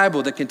washes, the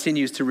Bible that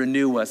continues to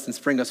renew us and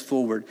spring us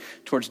forward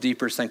towards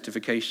deeper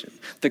sanctification.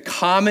 The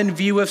common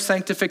view of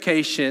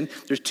sanctification,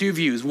 there's two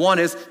views. One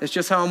is, it's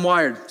just how I'm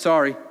wired.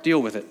 Sorry,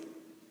 deal with it.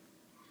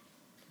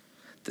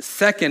 The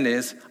second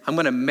is, I'm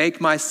going to make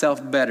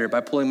myself better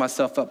by pulling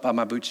myself up by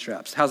my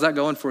bootstraps. How's that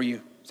going for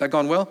you? Is that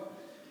going well?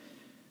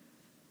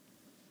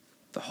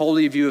 The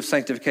holy view of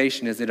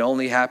sanctification is it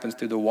only happens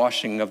through the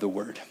washing of the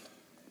word,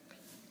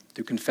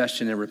 through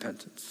confession and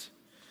repentance.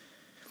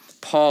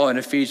 Paul in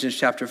Ephesians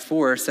chapter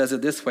 4 says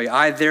it this way,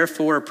 I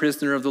therefore, a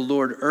prisoner of the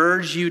Lord,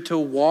 urge you to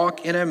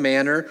walk in a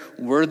manner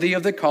worthy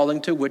of the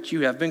calling to which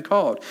you have been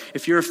called.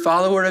 If you're a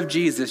follower of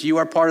Jesus, you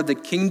are part of the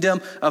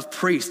kingdom of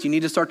priests. You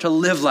need to start to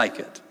live like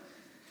it.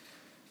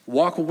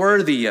 Walk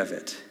worthy of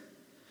it.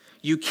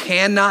 You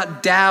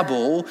cannot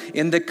dabble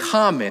in the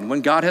common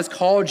when God has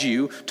called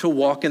you to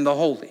walk in the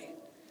holy.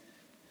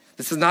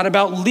 This is not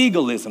about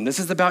legalism. This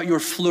is about your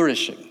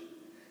flourishing.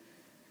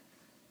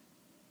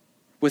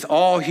 With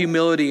all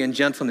humility and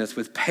gentleness,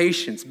 with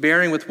patience,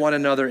 bearing with one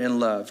another in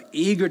love,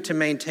 eager to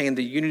maintain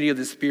the unity of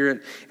the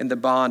Spirit in the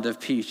bond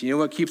of peace. You know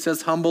what keeps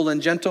us humble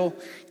and gentle?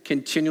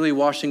 Continually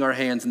washing our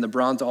hands in the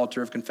bronze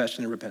altar of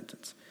confession and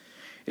repentance.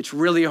 It's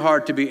really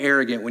hard to be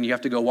arrogant when you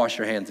have to go wash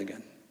your hands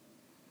again.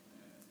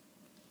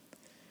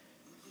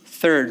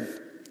 Third,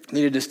 you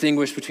need to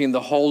distinguish between the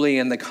holy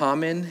and the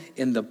common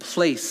in the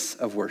place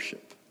of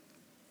worship.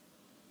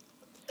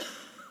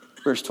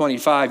 Verse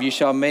 25, you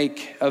shall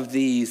make of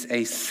these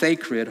a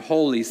sacred,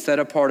 holy,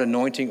 set-apart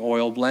anointing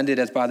oil, blended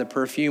as by the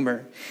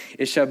perfumer.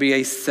 It shall be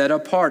a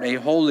set-apart, a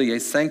holy, a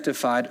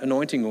sanctified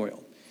anointing oil.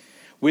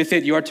 With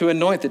it, you are to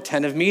anoint the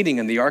tent of meeting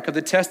and the ark of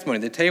the testimony,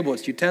 the table,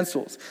 its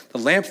utensils, the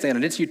lampstand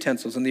and its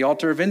utensils, and the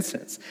altar of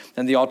incense,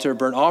 and the altar of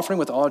burnt offering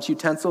with all its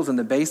utensils, and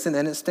the basin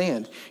and its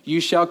stand.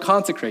 You shall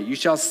consecrate, you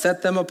shall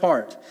set them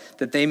apart,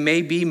 that they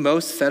may be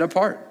most set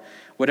apart.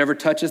 Whatever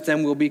touches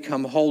them will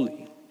become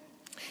holy.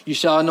 You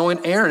shall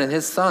anoint Aaron and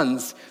his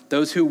sons,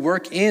 those who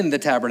work in the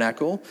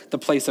tabernacle, the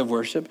place of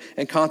worship,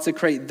 and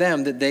consecrate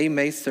them that they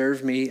may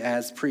serve me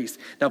as priests.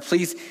 Now,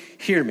 please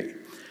hear me.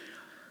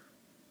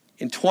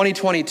 In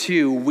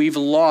 2022, we've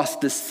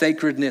lost the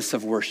sacredness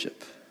of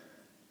worship.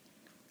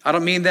 I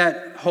don't mean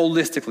that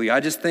holistically.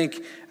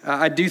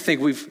 I do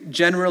think we've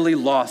generally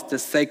lost the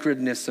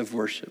sacredness of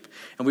worship.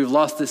 And we've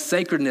lost the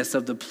sacredness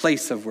of the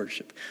place of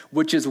worship,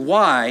 which is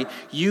why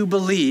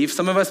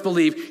some of us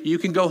believe you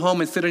can go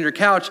home and sit on your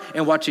couch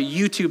and watch a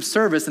YouTube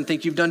service and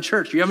think you've done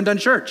church. You haven't done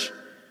church.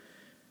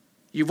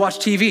 You've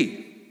watched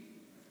TV.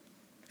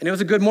 And it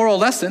was a good moral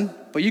lesson,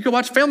 but you could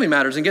watch Family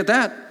Matters and get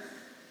that.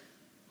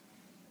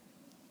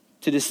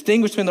 To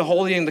distinguish between the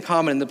holy and the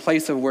common in the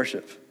place of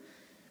worship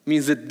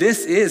means that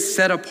this is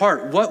set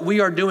apart. What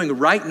we are doing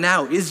right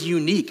now is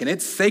unique and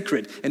it's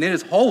sacred and it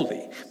is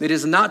holy. It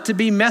is not to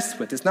be messed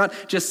with. It's not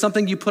just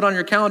something you put on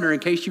your calendar in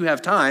case you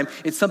have time.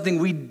 It's something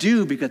we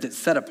do because it's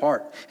set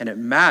apart and it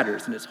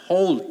matters and it's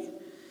holy.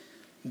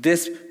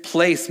 This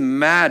place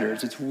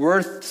matters. It's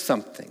worth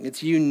something.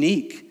 It's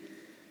unique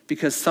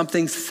because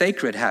something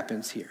sacred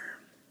happens here.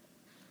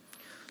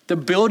 The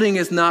building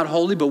is not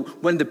holy,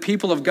 but when the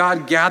people of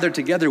God gather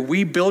together,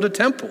 we build a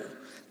temple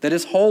that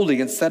is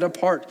holy and set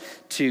apart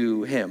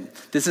to him.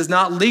 This is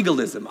not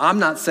legalism. I'm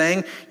not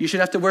saying you should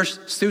have to wear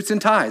suits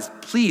and ties.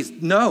 Please,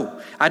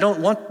 no.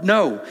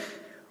 No.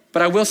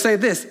 But I will say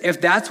this,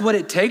 if that's what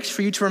it takes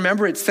for you to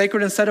remember it's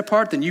sacred and set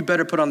apart, then you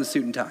better put on the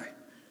suit and tie.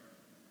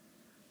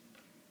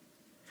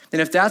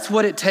 And if that's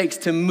what it takes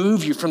to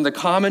move you from the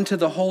common to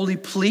the holy,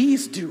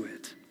 please do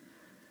it.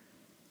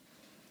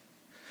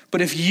 But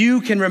if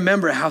you can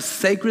remember how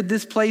sacred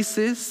this place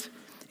is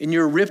in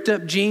your ripped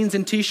up jeans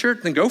and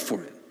t-shirt, then go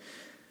for it.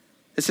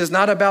 This is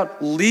not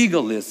about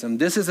legalism.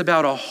 This is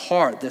about a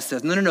heart that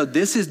says, no,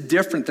 this is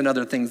different than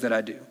other things that I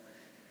do.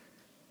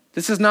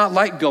 This is not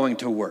like going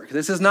to work.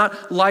 This is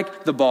not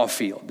like the ball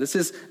field. This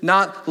is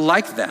not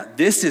like that.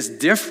 This is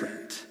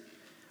different.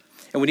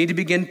 And we need to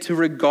begin to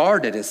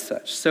regard it as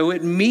such. So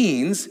it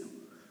means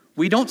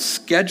we don't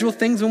schedule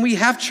things when we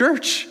have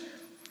church.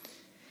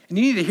 And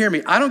you need to hear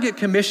me. I don't get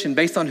commissioned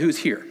based on who's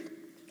here.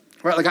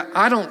 Right? Like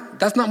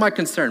that's not my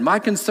concern. My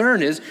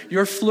concern is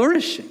you're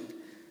flourishing.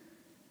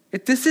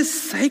 This is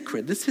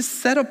sacred. This is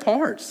set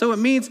apart. So it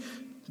means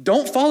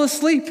don't fall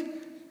asleep.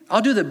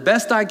 I'll do the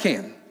best I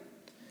can.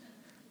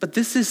 But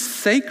this is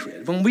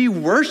sacred. When we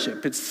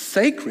worship, it's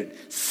sacred.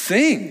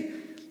 Sing.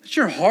 Let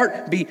your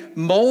heart be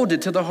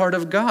molded to the heart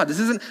of God. This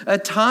isn't a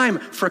time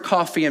for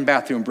coffee and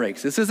bathroom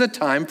breaks. This is a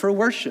time for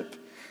worship.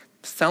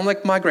 Sound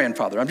like my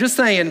grandfather. I'm just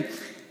saying,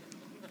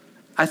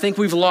 I think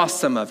we've lost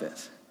some of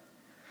it.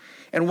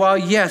 And while,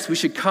 yes, we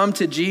should come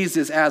to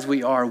Jesus as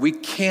we are, we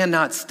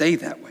cannot stay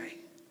that way.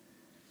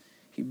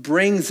 He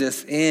brings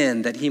us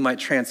in that he might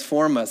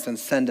transform us and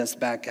send us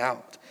back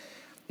out.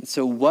 And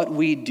so what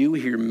we do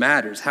here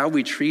matters. How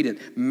we treat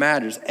it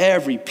matters.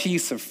 Every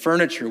piece of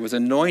furniture was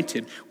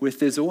anointed with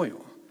this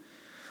oil.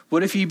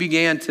 What if you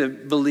began to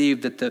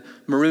believe that the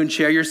maroon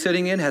chair you're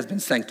sitting in has been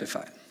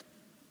sanctified?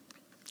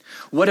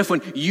 What if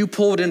when you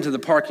pulled into the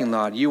parking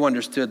lot, you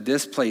understood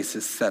this place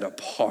is set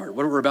apart?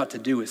 What we're about to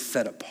do is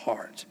set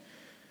apart.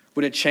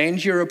 Would it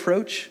change your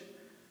approach?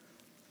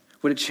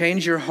 Would it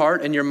change your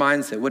heart and your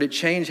mindset? Would it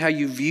change how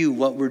you view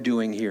what we're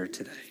doing here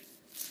today?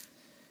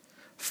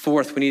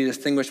 Fourth, we need to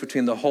distinguish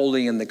between the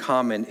holy and the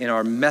common in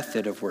our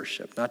method of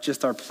worship, not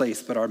just our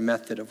place, but our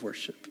method of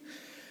worship.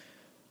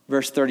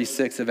 Verse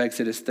 36 of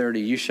Exodus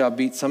 30, you shall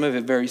beat some of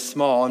it very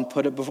small and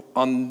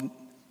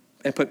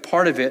put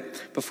part of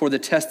it before the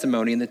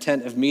testimony in the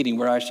tent of meeting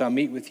where I shall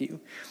meet with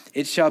you.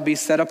 It shall be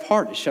set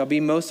apart. It shall be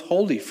most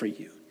holy for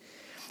you.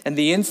 And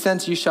the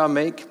incense you shall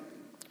make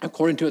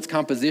according to its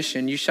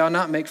composition, you shall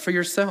not make for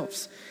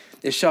yourselves.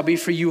 It shall be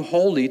for you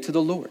holy to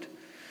the Lord.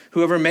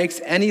 Whoever makes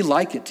any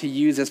like it to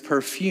use as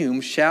perfume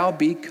shall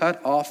be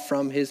cut off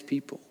from his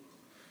people.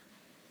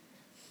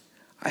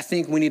 I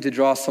think we need to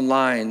draw some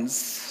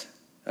lines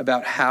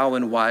about how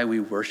and why we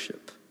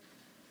worship.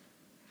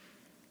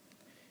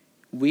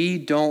 We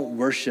don't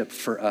worship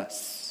for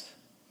us.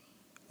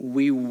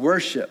 We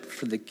worship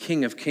for the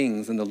King of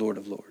Kings and the Lord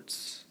of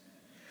Lords.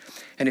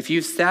 And if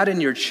you've sat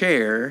in your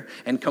chair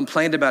and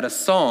complained about a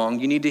song,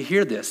 you need to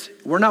hear this.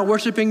 We're not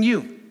worshiping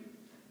you.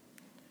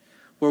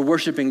 We're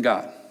worshiping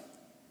God.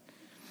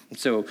 And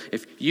so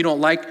if you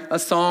don't like a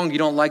song, you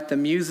don't like the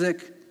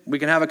music, we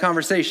can have a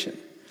conversation.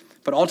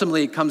 But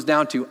ultimately it comes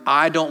down to,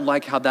 I don't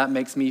like how that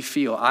makes me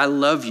feel. I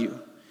love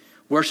you.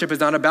 Worship is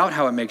not about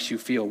how it makes you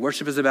feel.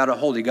 Worship is about a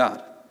holy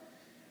God.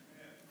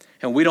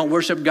 And we don't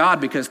worship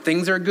God because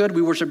things are good.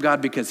 We worship God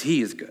because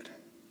he is good.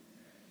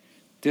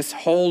 This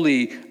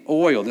holy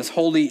oil, this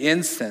holy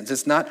incense,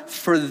 it's not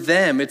for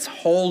them. It's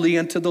holy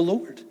unto the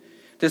Lord.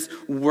 This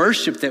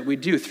worship that we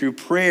do through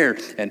prayer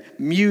and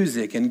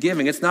music and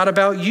giving, it's not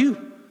about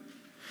you.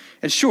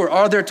 And sure,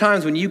 are there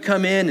times when you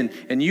come in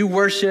and you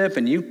worship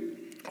and you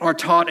are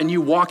taught and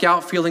you walk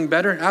out feeling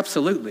better?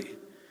 Absolutely.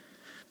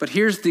 But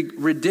here's the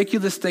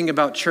ridiculous thing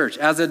about church.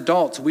 As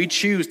adults, we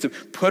choose to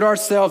put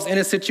ourselves in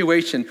a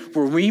situation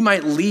where we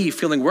might leave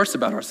feeling worse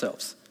about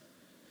ourselves.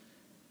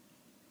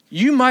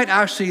 You might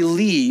actually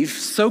leave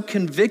so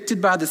convicted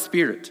by the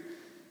Spirit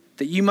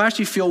that you might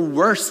actually feel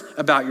worse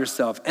about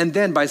yourself. And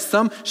then by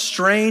some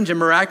strange and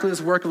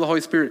miraculous work of the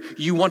Holy Spirit,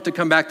 you want to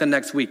come back the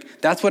next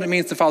week. That's what it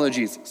means to follow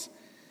Jesus.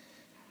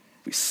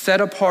 We set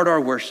apart our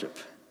worship.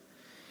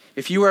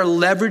 If you are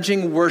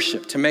leveraging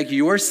worship to make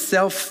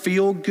yourself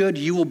feel good,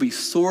 you will be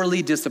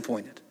sorely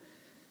disappointed.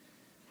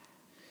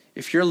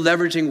 If you're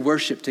leveraging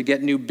worship to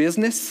get new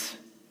business,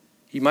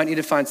 you might need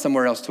to find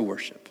somewhere else to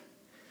worship.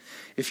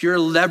 If you're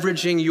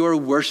leveraging your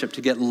worship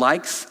to get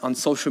likes on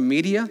social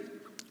media,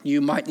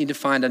 you might need to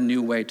find a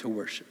new way to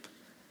worship.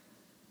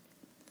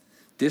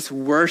 This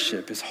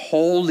worship is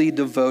wholly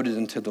devoted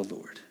unto the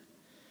Lord.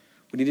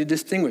 We need to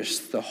distinguish.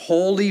 The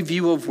holy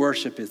view of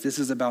worship is this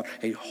is about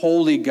a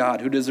holy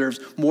God who deserves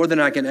more than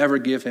I can ever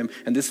give him.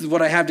 And this is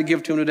what I have to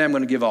give to him today. I'm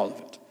going to give all of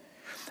it.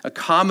 A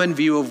common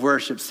view of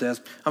worship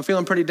says, I'm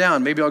feeling pretty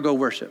down. Maybe I'll go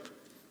worship.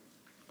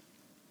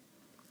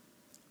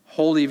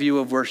 Holy view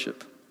of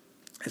worship.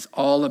 is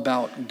all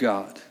about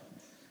God.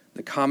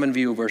 The common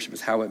view of worship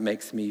is how it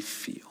makes me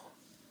feel.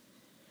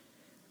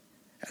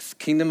 As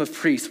kingdom of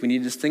priests, we need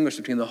to distinguish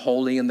between the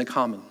holy and the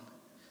common,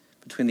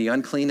 between the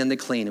unclean and the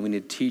clean, and we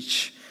need to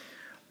teach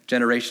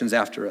generations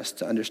after us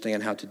to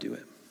understand how to do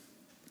it.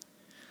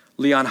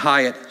 Leon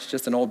Hyatt is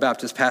just an old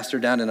Baptist pastor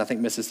down in, I think,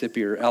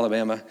 Mississippi or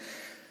Alabama.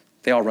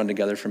 They all run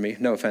together for me.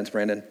 No offense,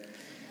 Brandon.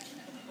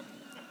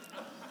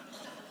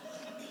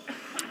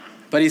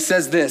 But he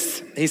says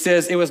this. He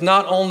says, it was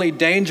not only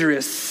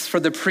dangerous for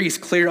the priest's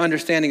clear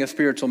understanding of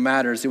spiritual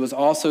matters, it was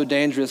also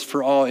dangerous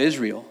for all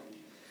Israel,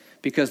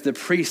 because the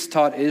priests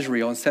taught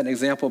Israel and set an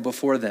example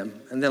before them.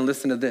 And then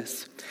listen to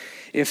this.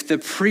 If the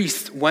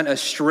priests went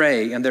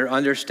astray in their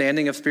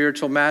understanding of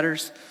spiritual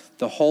matters,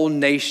 the whole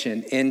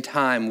nation in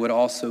time would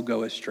also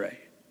go astray.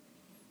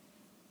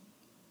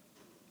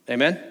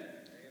 Amen? Amen.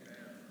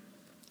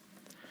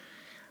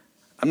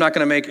 I'm not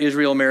going to make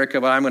Israel America,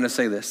 but I'm going to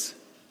say this.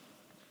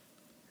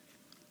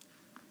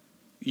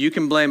 You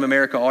can blame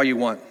America all you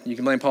want. You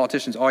can blame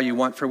politicians all you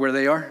want for where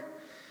they are.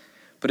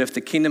 But if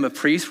the kingdom of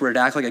priests were to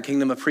act like a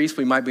kingdom of priests,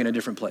 we might be in a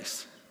different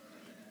place.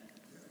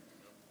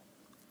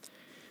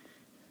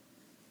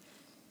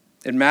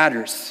 It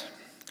matters.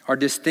 Our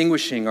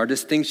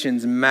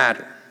distinctions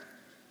matter.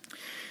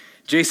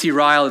 J.C.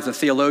 Ryle is a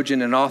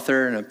theologian and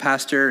author and a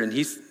pastor, and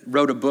he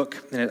wrote a book,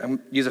 and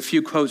I'm use a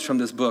few quotes from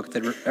this book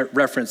that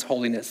reference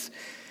holiness.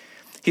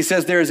 He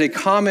says, there is a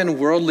common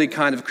worldly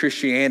kind of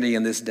Christianity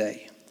in this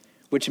day,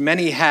 which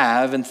many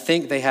have and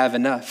think they have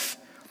enough.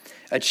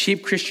 A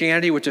cheap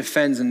Christianity which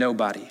offends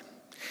nobody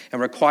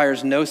and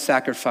requires no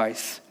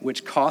sacrifice,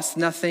 which costs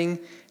nothing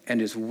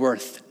and is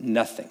worth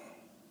nothing.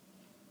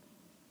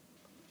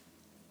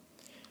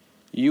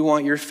 You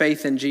want your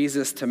faith in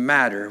Jesus to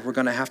matter, we're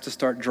going to have to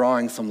start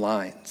drawing some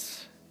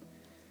lines.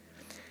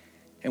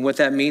 And what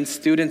that means,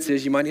 students,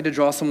 is you might need to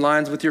draw some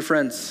lines with your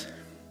friends.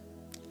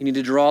 You need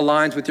to draw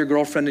lines with your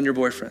girlfriend and your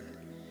boyfriend.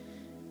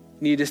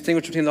 You need to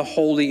distinguish between the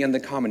holy and the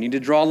common. You need to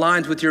draw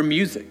lines with your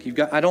music.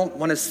 I don't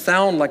want to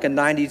sound like a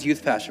 90s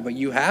youth pastor, but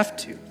you have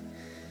to.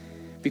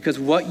 Because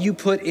what you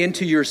put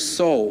into your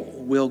soul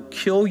will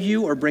kill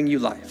you or bring you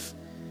life.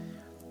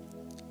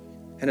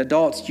 And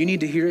adults, you need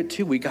to hear it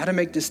too. We got to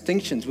make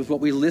distinctions with what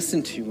we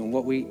listen to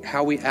and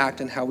how we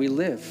act and how we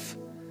live.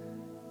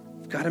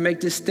 We've got to make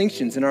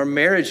distinctions in our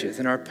marriages,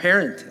 in our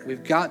parenting.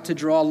 We've got to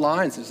draw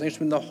lines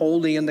between the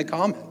holy and the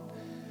common.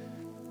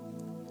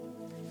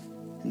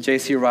 And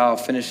J.C. Ryle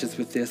finishes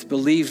with this.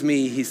 Believe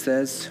me, he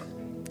says,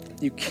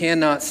 you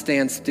cannot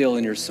stand still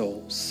in your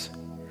souls.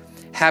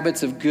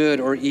 Habits of good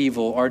or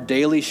evil are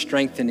daily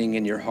strengthening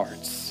in your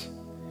hearts.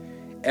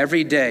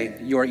 Every day,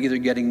 you are either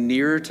getting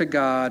nearer to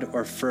God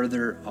or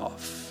further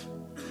off.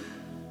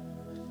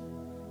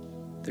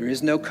 There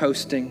is no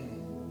coasting.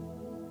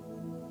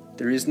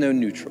 There is no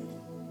neutral.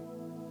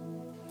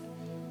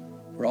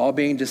 We're all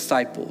being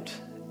discipled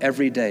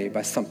every day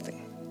by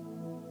something.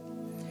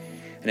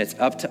 And it's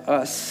up to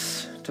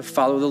us to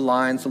follow the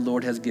lines the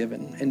Lord has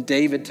given. And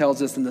David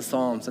tells us in the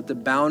Psalms that the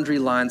boundary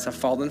lines have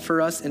fallen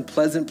for us in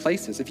pleasant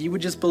places. If you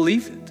would just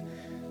believe it,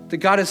 that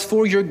God is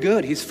for your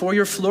good. He's for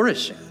your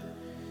flourishing.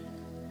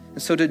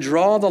 And so to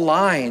draw the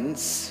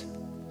lines,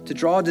 to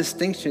draw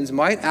distinctions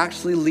might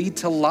actually lead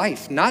to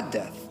life, not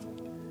death.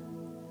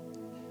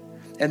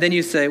 And then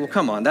you say, well,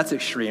 come on, that's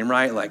extreme,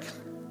 right? Like,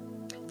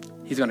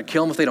 he's going to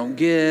kill them if they don't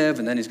give,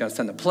 and then he's going to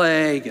send a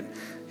plague, and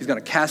he's going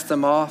to cast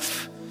them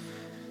off.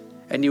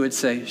 And you would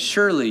say,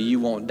 surely you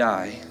won't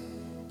die.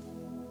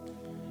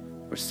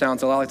 Which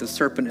sounds a lot like the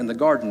serpent in the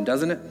garden,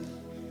 doesn't it?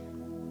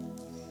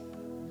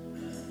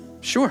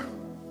 Sure.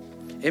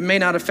 It may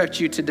not affect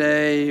you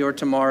today or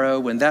tomorrow,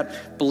 when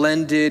that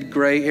blended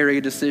gray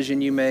area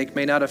decision you make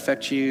may not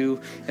affect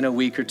you in a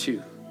week or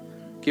two.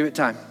 Give it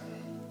time.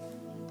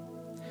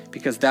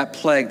 Because that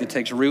plague that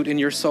takes root in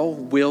your soul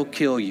will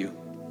kill you.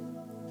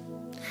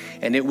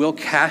 And it will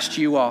cast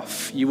you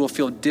off. You will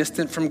feel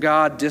distant from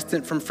God,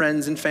 distant from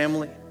friends and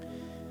family.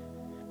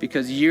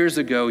 Because years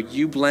ago,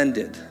 you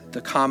blended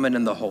the common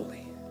and the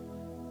holy.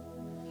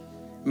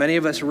 Many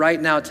of us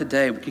right now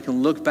today, we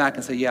can look back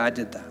and say, yeah, I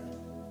did that.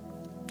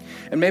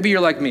 And maybe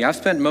you're like me. I've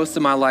spent most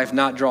of my life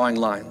not drawing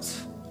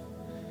lines.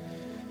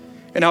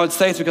 And I would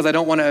say it's because I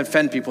don't want to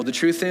offend people. The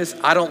truth is,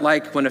 I don't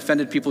like when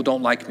offended people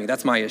don't like me.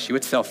 That's my issue.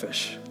 It's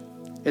selfish.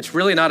 It's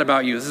really not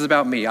about you. This is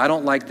about me. I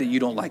don't like that you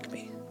don't like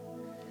me.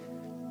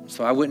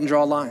 So I wouldn't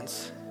draw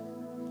lines.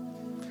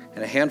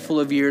 And a handful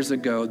of years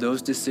ago,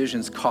 those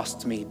decisions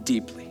cost me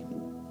deeply.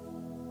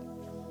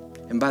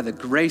 And by the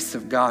grace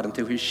of God and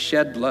through his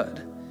shed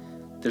blood,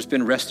 there's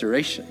been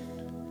restoration.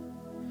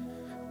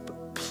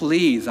 But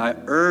please, I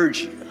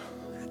urge you,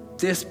 at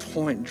this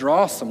point,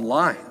 draw some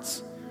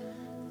lines.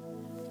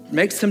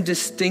 Make some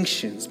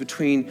distinctions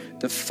between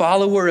the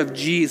follower of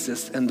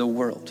Jesus and the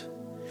world.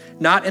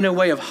 Not in a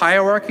way of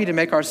hierarchy to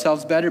make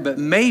ourselves better, but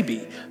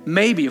maybe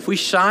if we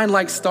shine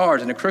like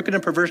stars in a crooked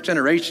and perverse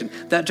generation,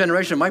 that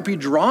generation might be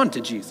drawn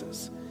to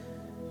Jesus.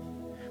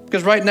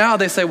 Because right now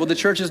they say, well, the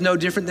church is no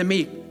different than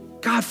me.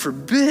 God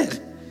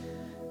forbid.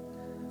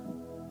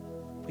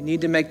 We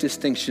need to make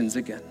distinctions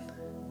again.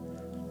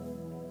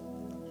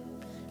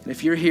 And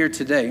if you're here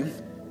today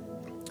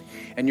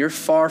and you're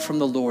far from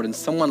the Lord and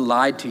someone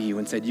lied to you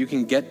and said you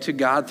can get to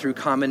God through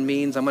common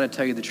means, I'm going to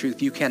tell you the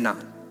truth, you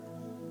cannot.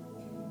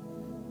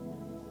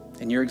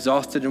 And you're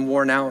exhausted and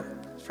worn out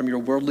from your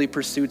worldly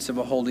pursuits of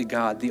a holy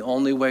God. The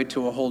only way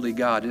to a holy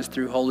God is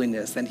through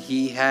holiness, and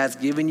he has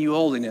given you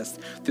holiness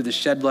through the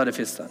shed blood of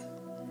his Son.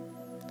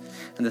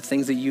 And the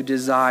things that you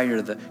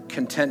desire, the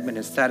contentment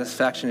and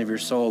satisfaction of your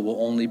soul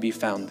will only be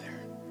found there.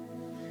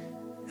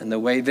 And the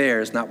way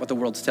there is not what the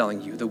world's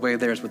telling you. The way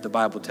there is what the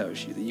Bible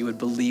tells you, that you would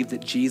believe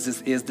that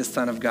Jesus is the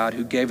Son of God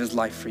who gave his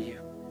life for you,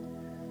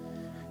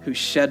 who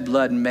shed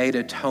blood and made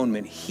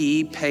atonement.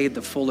 He paid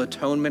the full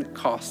atonement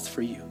cost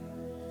for you,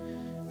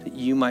 that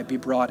you might be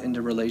brought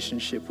into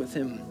relationship with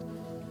him.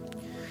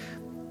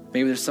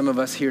 Maybe there's some of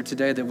us here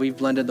today that we've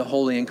blended the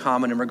holy and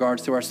common in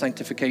regards to our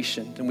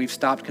sanctification, and we've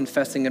stopped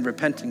confessing and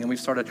repenting, and we've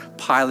started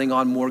piling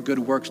on more good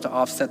works to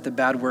offset the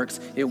bad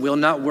works. It will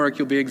not work.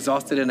 You'll be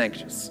exhausted and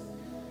anxious.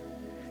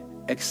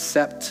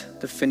 Accept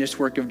the finished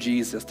work of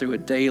Jesus through a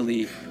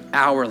daily,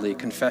 hourly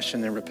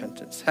confession and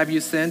repentance. Have you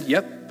sinned?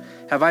 Yep.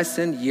 Have I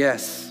sinned?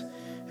 Yes.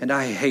 And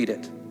I hate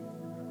it.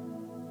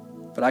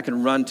 But I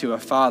can run to a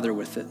Father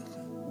with it.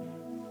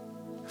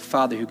 A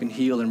Father who can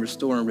heal and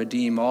restore and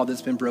redeem all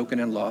that's been broken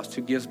and lost,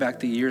 who gives back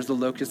the years the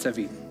locusts have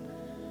eaten.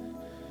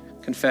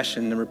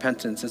 Confession and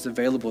repentance is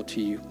available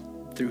to you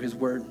through his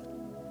word.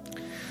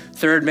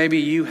 Third, maybe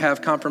you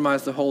have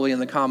compromised the holy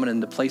and the common in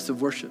the place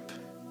of worship.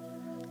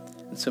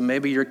 And so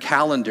maybe your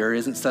calendar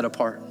isn't set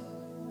apart.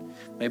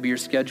 Maybe your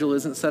schedule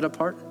isn't set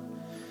apart.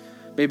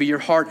 Maybe your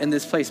heart in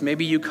this place,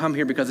 maybe you come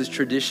here because it's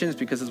traditions,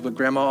 because it's what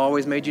grandma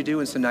always made you do,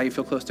 and so now you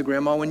feel close to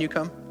grandma when you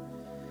come.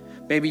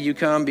 Maybe you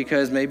come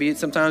because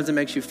sometimes it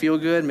makes you feel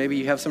good. Maybe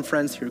you have some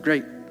friends here.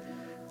 Great.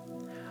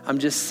 I'm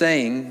just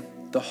saying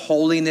the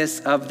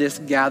holiness of this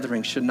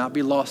gathering should not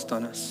be lost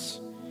on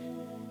us.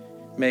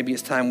 Maybe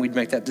it's time we'd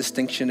make that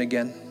distinction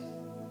again.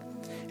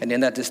 And in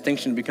that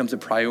distinction, it becomes a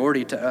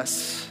priority to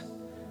us,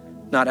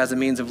 not as a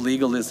means of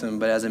legalism,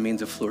 but as a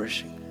means of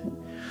flourishing.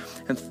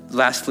 And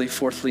lastly,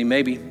 fourthly,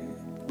 maybe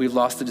we've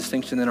lost the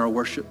distinction in our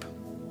worship.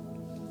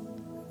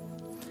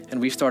 And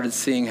we've started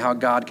seeing how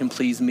God can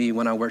please me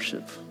when I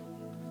worship.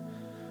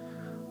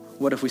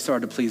 What if we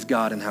started to please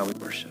God in how we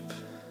worship?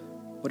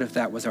 What if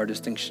that was our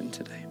distinction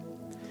today?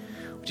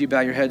 Would you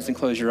bow your heads and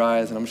close your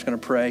eyes? And I'm just going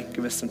to pray.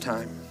 Give us some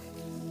time.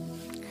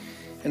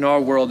 In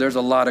our world, there's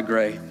a lot of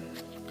gray.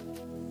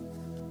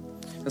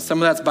 And some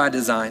of that's by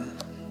design.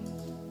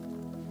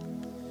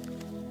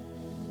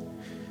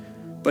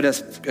 But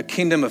as a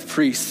kingdom of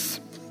priests,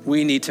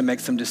 we need to make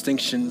some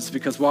distinctions,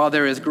 because while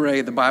there is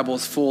gray, the Bible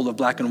is full of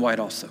black and white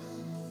also.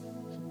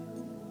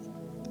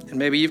 And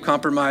maybe you've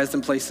compromised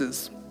in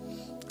places.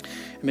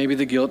 Maybe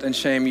the guilt and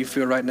shame you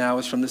feel right now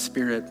is from the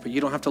Spirit, but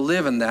you don't have to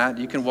live in that.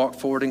 You can walk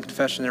forward in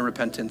confession and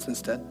repentance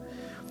instead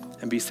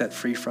and be set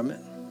free from it.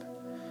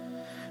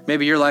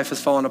 Maybe your life has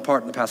fallen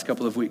apart in the past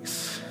couple of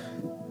weeks.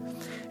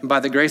 And by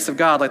the grace of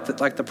God,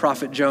 like the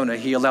prophet Jonah,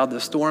 he allowed the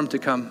storm to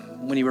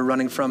come when you were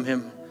running from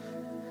him.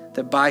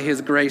 That by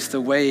his grace,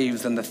 the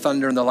waves and the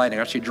thunder and the lightning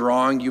are actually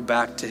drawing you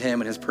back to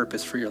him and his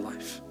purpose for your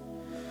life.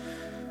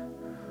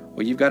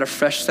 Well, you've got a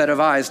fresh set of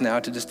eyes now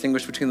to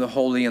distinguish between the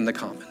holy and the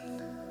common.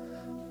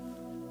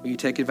 Will you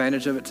take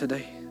advantage of it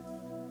today?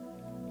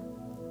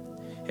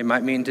 It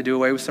might mean to do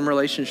away with some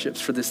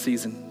relationships for this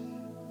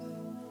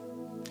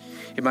season.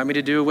 It might mean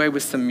to do away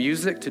with some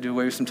music, to do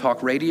away with some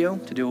talk radio,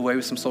 to do away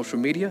with some social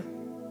media.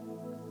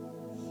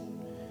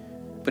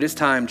 But it's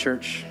time,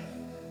 church,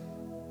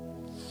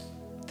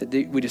 that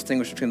we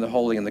distinguish between the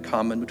holy and the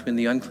common, between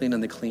the unclean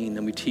and the clean,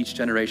 and we teach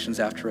generations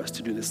after us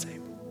to do the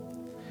same.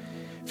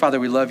 Father,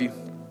 we love you.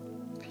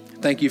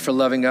 Thank you for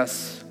loving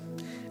us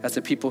as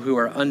a people who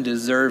are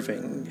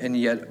undeserving and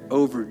yet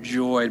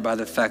overjoyed by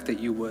the fact that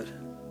you would.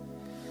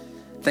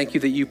 Thank you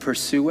that you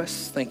pursue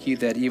us. Thank you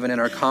that even in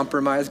our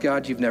compromise,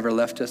 God, you've never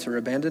left us or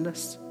abandoned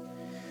us.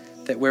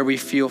 That where we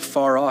feel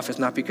far off is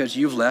not because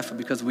you've left, but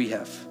because we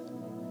have.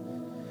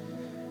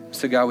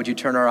 So God, would you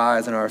turn our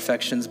eyes and our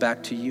affections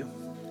back to you?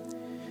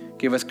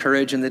 Give us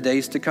courage in the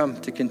days to come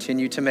to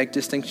continue to make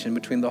distinction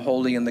between the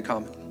holy and the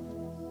common.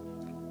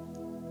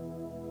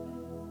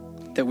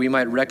 That we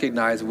might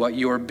recognize what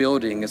you are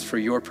building is for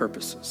your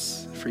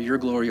purposes, for your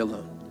glory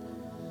alone.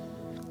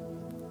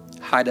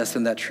 Hide us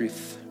in that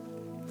truth.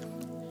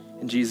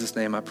 In Jesus'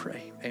 name I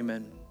pray,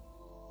 amen.